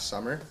this past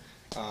summer.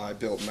 I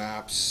built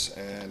maps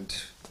and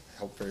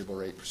helped variable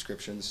rate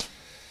prescriptions.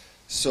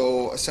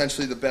 So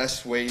essentially the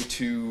best way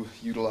to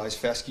utilize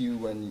fescue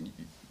when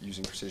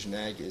using precision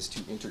ag is to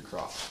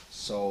intercrop.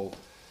 So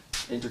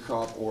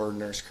intercrop or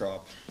nurse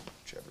crop,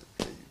 whichever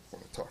way you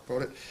want to talk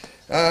about it.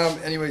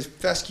 Anyways,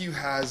 fescue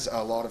has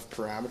a lot of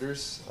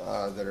parameters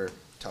that are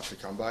tough to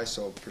come by,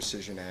 so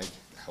precision ag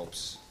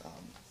helps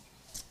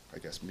I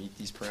guess meet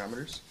these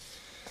parameters.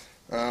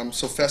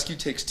 So fescue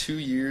takes 2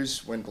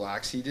 years when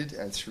black seeded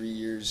and 3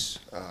 years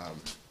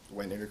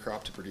when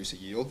intercrop to produce a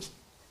yield.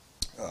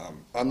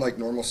 Unlike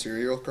normal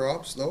cereal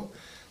crops though,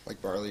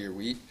 like barley or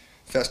wheat,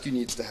 fescue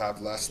needs to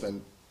have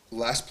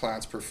less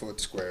plants per foot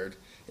squared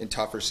in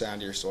tougher,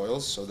 sandier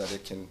soils so that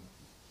it can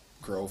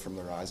grow from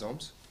the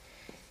rhizomes.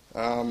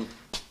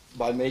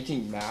 By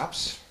making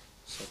maps,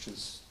 such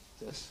as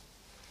this,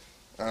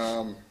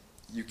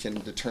 you can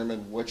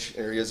determine which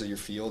areas of your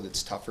field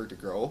it's tougher to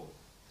grow,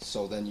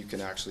 so then you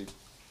can actually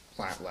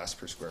plant less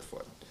per square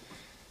foot.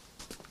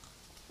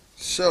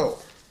 So,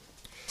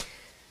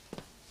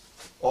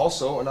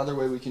 also another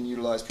way we can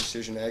utilize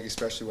precision ag,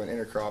 especially when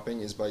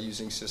intercropping, is by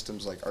using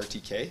systems like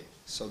RTK.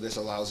 So this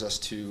allows us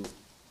to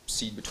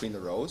seed between the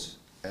rows,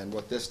 and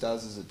what this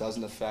does is it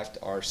doesn't affect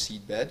our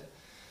seed bed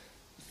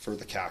for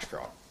the cash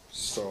crop.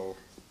 So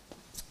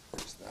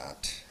there's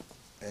that.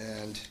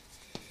 And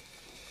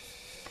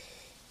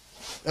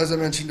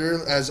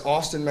as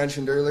Austin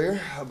mentioned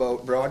earlier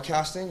about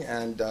broadcasting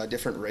and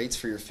different rates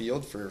for your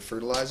field for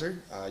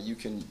fertilizer, you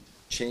can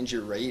change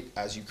your rate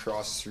as you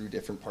cross through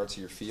different parts of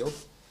your field.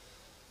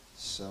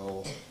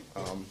 So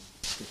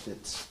if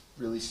it's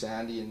really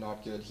sandy and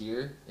not good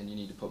here, and you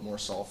need to put more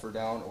sulfur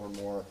down or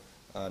more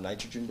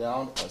nitrogen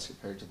down as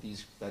compared to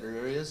these better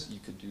areas, you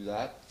could do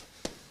that.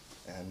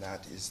 And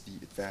that is the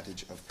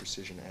advantage of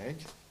precision ag.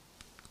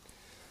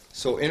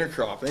 So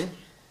intercropping.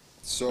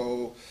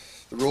 So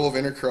the role of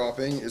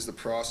intercropping is the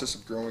process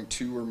of growing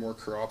 2 or more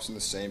crops in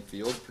the same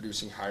field,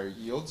 producing higher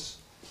yields,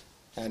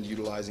 and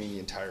utilizing the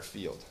entire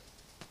field.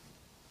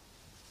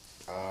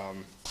 That's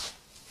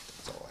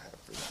all I have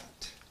for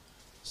that.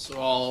 So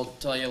I'll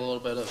tell you a little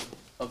bit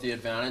of the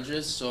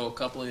advantages. So a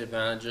couple of the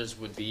advantages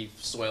would be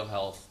soil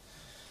health.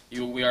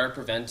 We are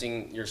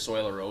preventing your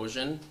soil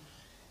erosion,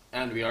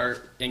 and we are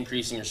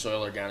increasing your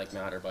soil organic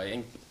matter.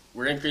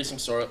 We're increasing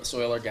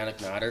soil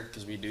organic matter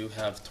because we do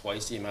have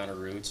twice the amount of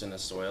roots in the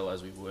soil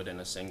as we would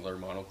in a singular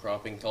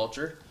monocropping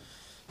culture.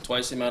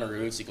 Twice the amount of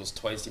roots equals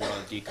twice the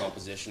amount of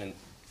decomposition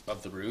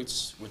of the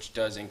roots, which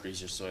does increase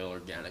your soil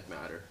organic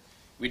matter.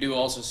 We do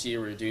also see a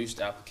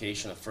reduced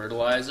application of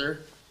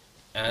fertilizer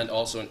and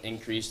also an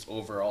increased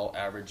overall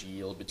average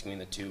yield between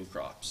the 2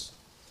 crops.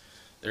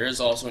 There is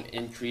also an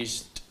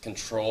increased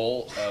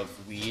control of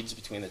weeds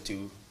between the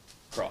 2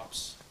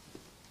 crops.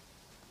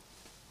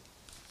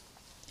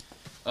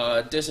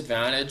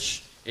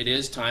 Disadvantage, it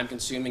is time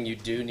consuming. You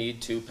do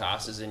need 2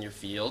 passes in your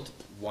field.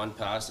 1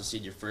 pass to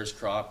seed your first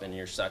crop and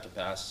your second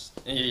pass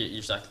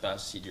to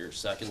seed your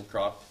second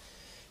crop.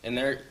 And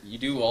there you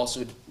do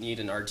also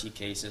need an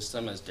RTK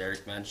system, as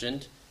Derek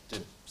mentioned, to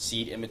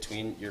seed in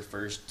between your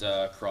first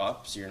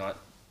crop so you're not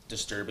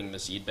disturbing the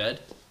seed bed.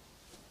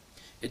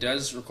 It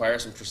does require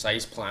some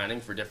precise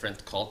planning for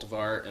different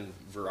cultivar and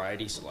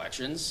variety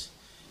selections.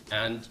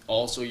 And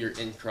also your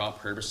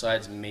in-crop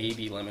herbicides may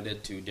be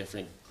limited to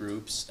different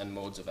groups and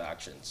modes of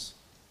actions.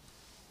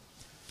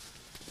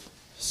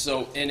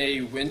 So in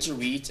a winter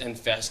wheat and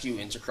fescue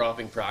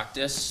intercropping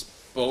practice,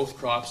 both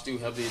crops do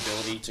have the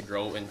ability to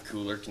grow in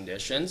cooler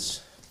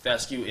conditions.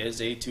 Fescue is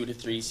a 2 to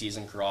 3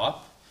 season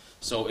crop.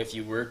 So if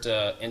you were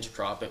to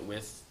intercrop it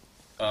with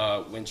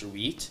winter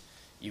wheat,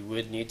 you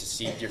would need to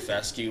seed your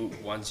fescue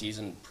 1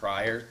 season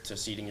prior to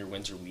seeding your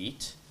winter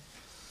wheat.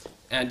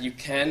 And you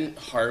can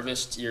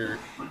harvest your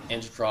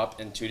intercrop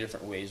in 2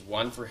 different ways.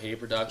 One for hay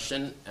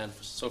production, and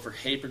so for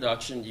hay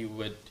production you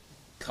would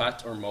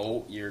cut or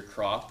mow your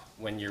crop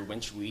when your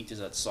winter wheat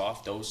is at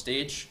soft dough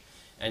stage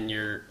and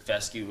your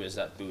fescue is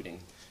at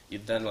booting.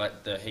 You'd then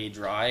let the hay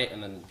dry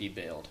and then be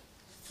baled.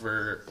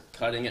 For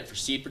cutting it for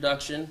seed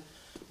production,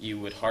 you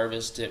would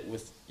harvest it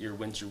with your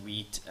winter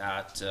wheat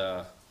at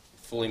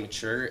fully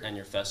mature and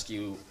your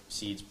fescue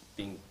seeds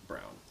being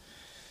brown.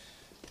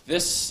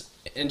 This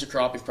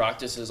intercropping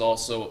practice is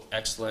also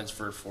excellent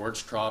for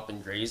forage crop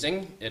and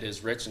grazing. It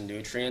is rich in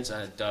nutrients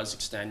and it does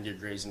extend your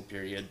grazing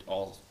period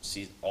all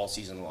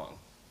season long.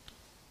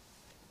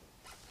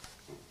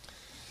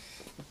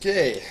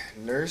 Okay,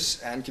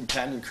 nurse and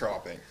companion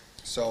cropping.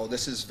 So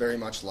this is very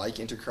much like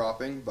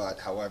intercropping, but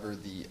however,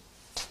 the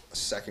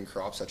second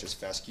crop, such as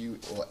fescue,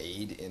 will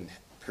aid in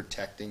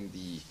protecting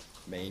the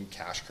main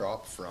cash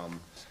crop from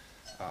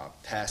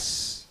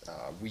pests,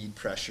 weed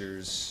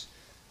pressures,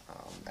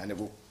 and it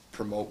will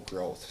promote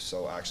growth.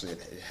 So actually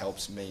it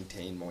helps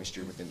maintain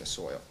moisture within the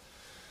soil.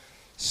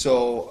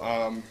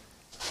 So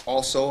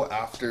also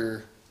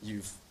after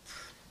you've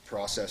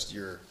processed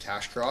your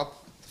cash crop,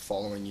 the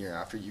following year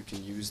after, you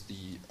can use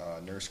the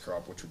nurse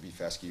crop, which would be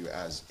fescue,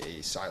 as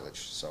a silage.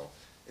 So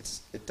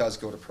it does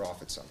go to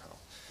profit somehow.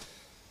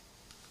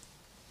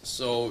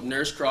 So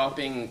nurse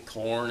cropping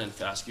corn and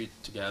fescue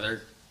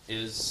together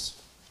it's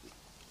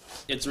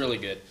really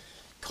good.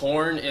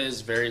 Corn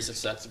is very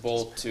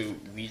susceptible to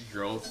weed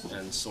growth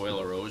and soil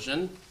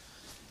erosion,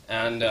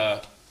 and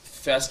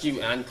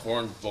fescue and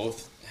corn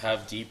both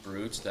have deep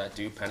roots that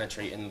do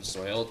penetrate into the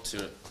soil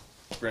to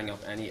bring up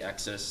any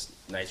excess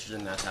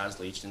nitrogen that has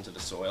leached into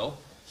the soil.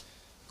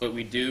 But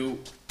we do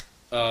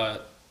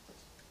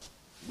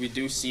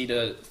seed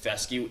the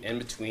fescue in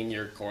between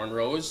your corn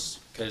rows,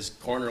 because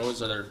corn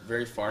rows are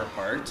very far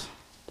apart.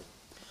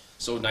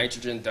 So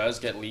nitrogen does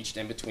get leached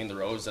in between the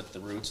rows that the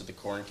roots of the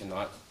corn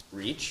cannot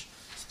reach.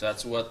 So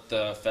that's what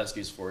the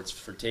fescue is for. It's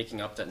for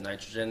taking up that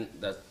nitrogen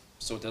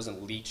so it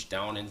doesn't leach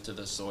down into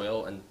the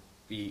soil and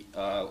be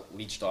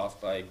leached off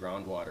by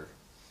groundwater.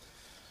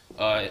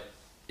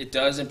 It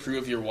does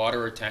improve your water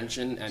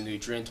retention and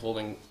nutrient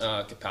holding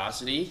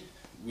capacity.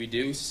 We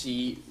do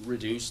see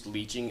reduced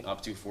leaching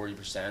up to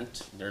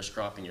 40%, nurse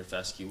cropping your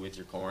fescue with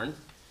your corn.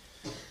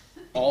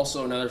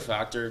 Also, another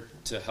factor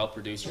to help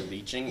reduce your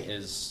leaching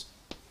is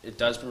it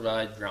does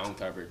provide ground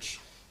coverage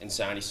in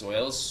sandy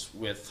soils.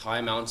 With high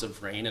amounts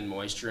of rain and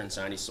moisture in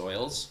sandy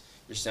soils,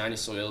 your sandy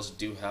soils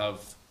do have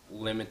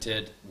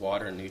limited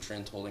water and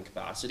nutrient holding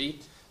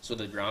capacity, so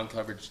the ground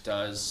coverage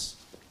does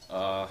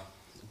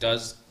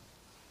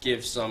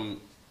give some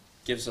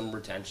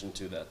retention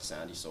to that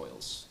sandy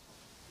soils.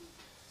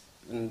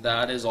 And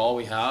that is all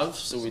we have,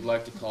 so we'd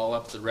like to call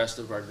up the rest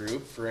of our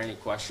group for any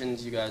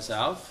questions you guys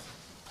have.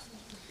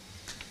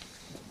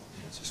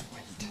 Just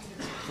wait.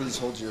 Please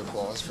hold your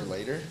applause for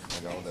later.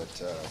 I know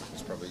that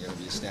it's probably going to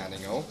be a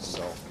standing O,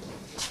 so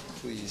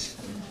please.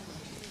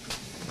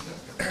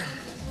 I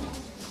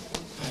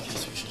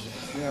guess we should.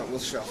 Yeah, we'll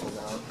shuffle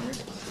down here.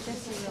 I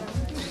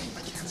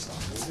can't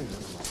stop moving.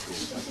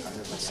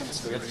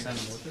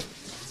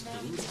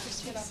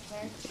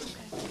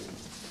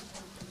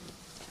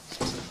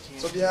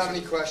 So if you have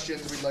any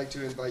questions, we'd like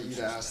to invite you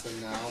to ask them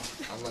now.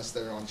 Unless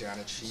they're on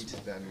Janet's sheet,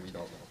 then we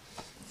don't know.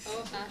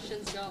 Oh,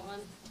 Ashton's got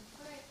one.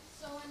 Alright,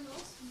 so in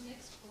most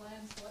mixed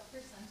blends, what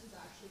percent is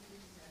actually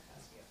creeping red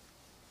fescue?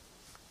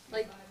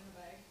 Like, Buy it in a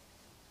bag.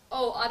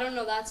 oh, I don't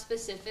know that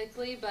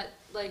specifically, but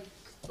like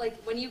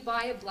when you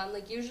buy a blend,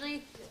 like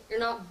usually you're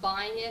not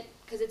buying it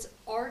because it's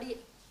already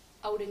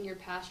out in your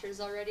pastures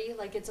already.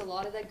 Like it's a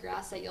lot of that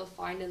grass that you'll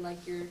find in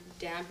like your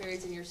damp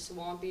areas and your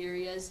swampy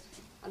areas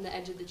on the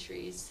edge of the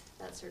trees,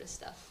 that sort of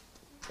stuff.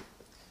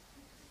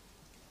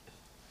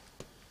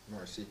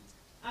 Marcy.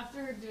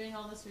 After doing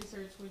all this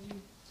research, would you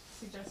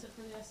suggest it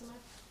for the SMI?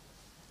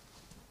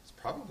 It's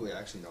probably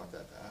actually not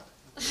that bad.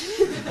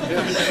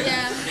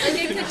 Yeah,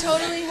 like it could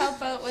totally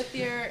help out with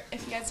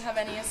if you guys have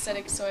any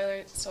acidic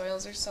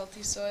soils or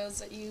salty soils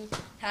that you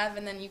have,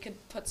 and then you could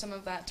put some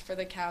of that for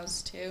the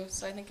cows too.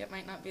 So I think it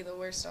might not be the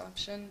worst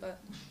option, but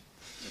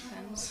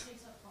depends. What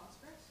takes up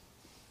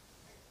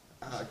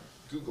phosphorus?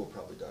 Google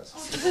probably does.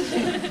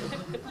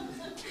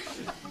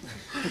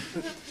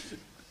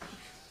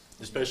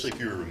 Especially if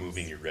you were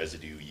removing your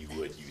residue, you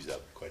would use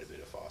up quite a bit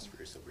of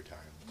phosphorus over time.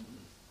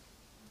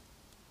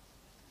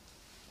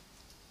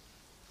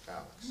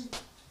 Alex.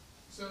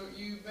 So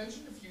you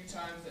mentioned a few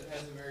times that it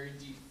has a very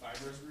deep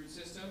fibrous root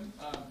system.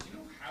 Do you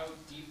know how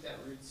deep that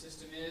root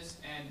system is?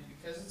 And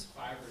because it's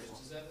fibrous,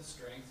 does that have the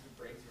strength to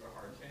break through a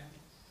hard pan?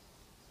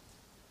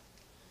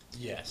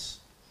 Yes.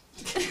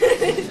 I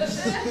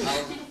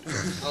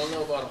don't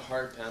know about a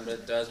hard pan, but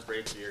it does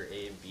break through your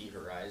A and B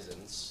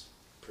horizons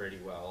pretty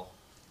well.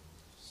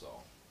 So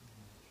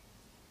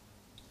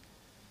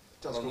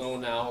I don't know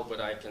now,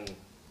 but I can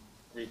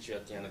reach you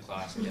at the end of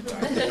class and get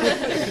back to you.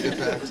 Get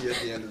back to you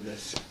at the end of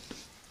this.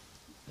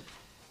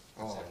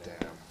 Oh,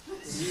 damn.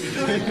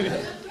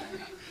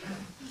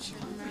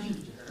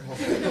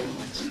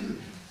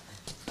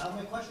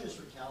 My question is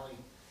for Kelly.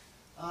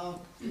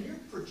 In your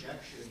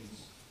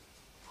projections,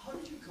 how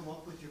did you come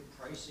up with your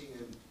pricing,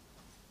 and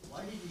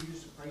why did you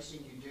use the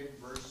pricing you did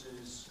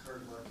versus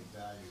current market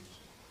values?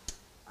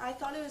 I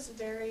thought it was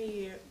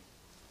very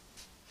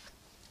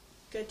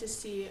good to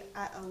see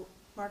at a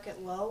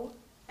market low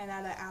and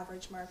at an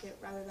average market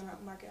rather than a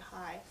market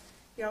high.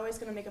 You're always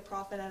going to make a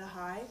profit at a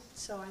high,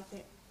 so I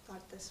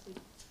thought this would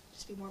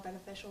just be more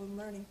beneficial in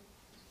learning.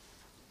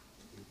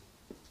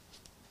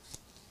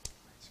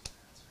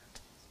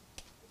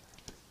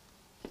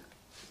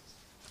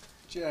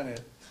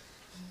 Janet.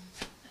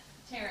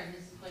 Taryn,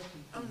 this is a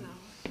question for you. Oh no.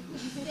 You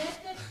said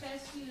that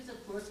fescue is a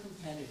poor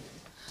competitor,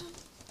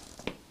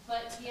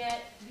 but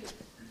yet you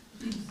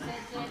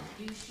said that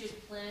you should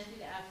plant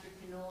it after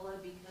canola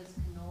because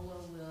canola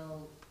canola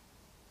will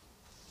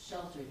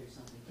shelter it or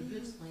something. Could you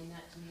explain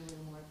that to me a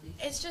little more, please?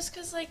 It's just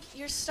because like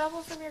your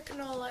stubble from your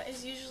canola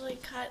is usually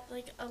cut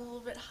like a little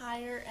bit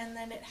higher, and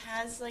then it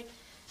has like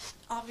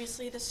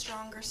obviously the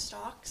stronger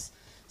stalks.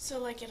 So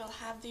like it'll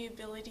have the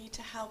ability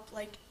to help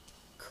like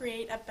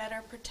create a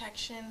better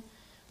protection,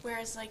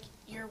 whereas like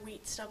your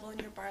wheat stubble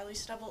and your barley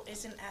stubble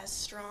isn't as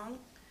strong,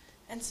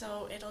 and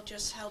so it'll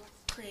just help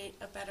create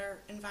a better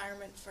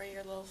environment for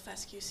your little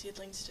fescue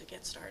seedlings to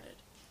get started.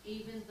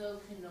 Even though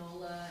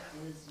canola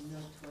is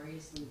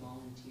notoriously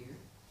volunteer?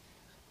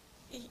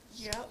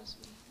 Yep.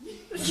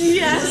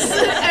 Yes,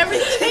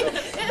 everything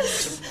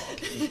is.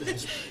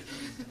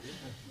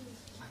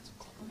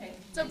 Okay.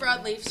 It's a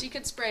broadleaf. You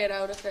could spray it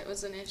out if it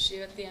was an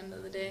issue at the end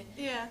of the day.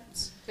 Yeah.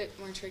 It's a bit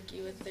more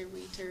tricky with their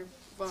wheat or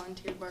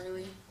volunteer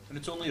barley. And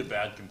it's only a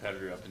bad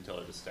competitor up until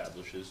it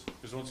establishes,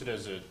 because once it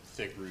has a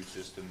thick root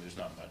system, there's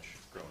not much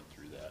growing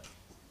through that.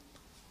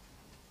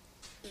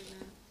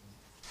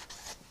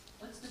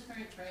 What's the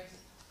current price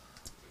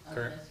of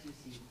Current- fescue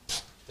seed?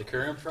 The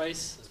current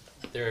price,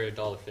 they're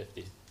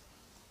 $1.50.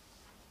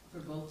 For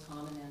both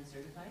common and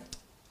certified?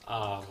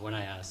 When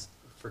I asked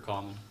for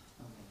common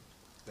Okay.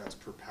 That's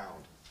per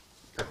pound.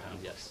 per pound,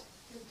 yes.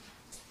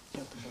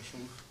 Get the bushel.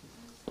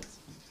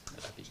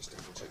 That'd be Just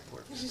double check.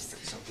 check.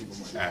 Some people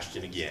might.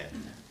 Ashton again.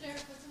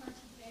 Derek, what's an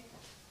RTK?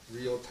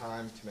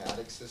 Real-time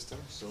thematic system.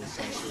 So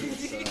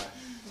essentially,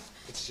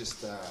 it's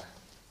just a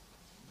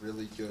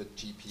really good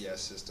GPS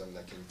system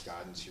that can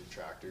guidance your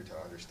tractor to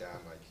understand,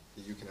 like,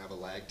 you can have a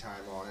lag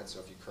time on it. So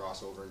if you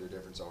cross over into a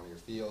different zone of your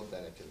field,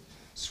 then it can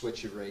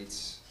switch your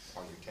rates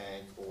on your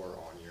tank or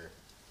on your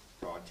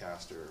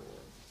broadcaster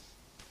or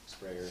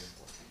sprayer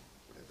or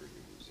whatever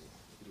you're using,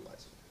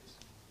 utilizing.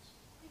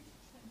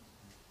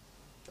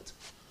 That's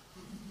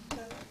I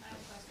have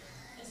a question.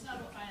 It's not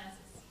about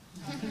finances.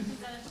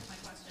 That answers my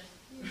question.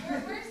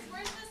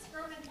 Where's this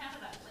grown in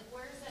Canada? Like,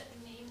 where is it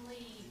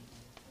mainly?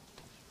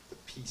 the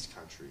peace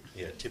country.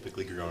 Yeah,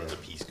 typically grown in the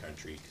peace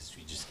country because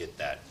we just get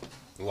that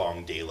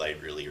long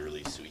daylight really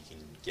early so we can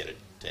get it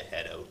to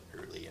head out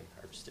early and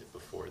harvest it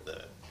before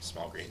the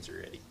small grains are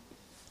ready.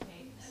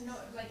 Okay, no,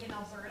 like in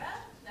Alberta,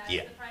 that's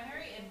Yeah. the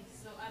primary, and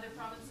so other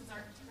provinces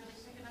aren't really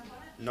picking up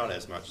on it? Not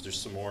as much. There's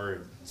some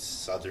more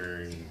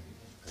southern,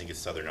 I think it's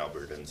southern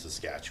Alberta and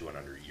Saskatchewan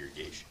under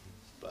irrigation,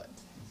 but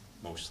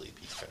mostly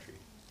peace country.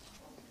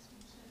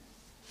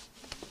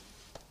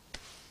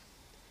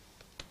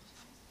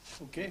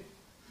 Okay.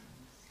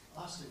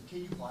 Austin,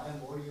 can you buy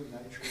ammonium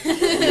nitrate?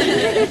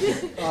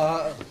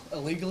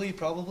 Illegally,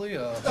 probably.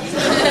 Yeah,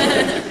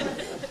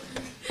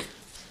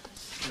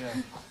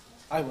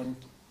 I wouldn't.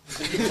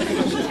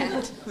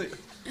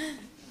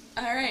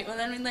 All right, well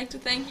then we'd like to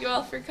thank you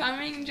all for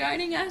coming and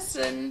joining us,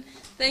 and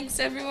thanks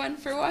everyone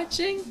for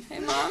watching. Hey,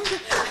 Mom.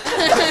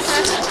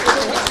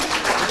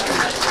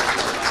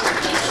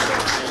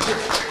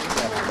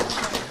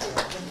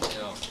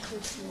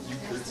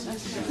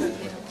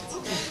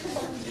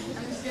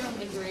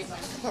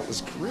 That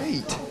was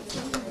great.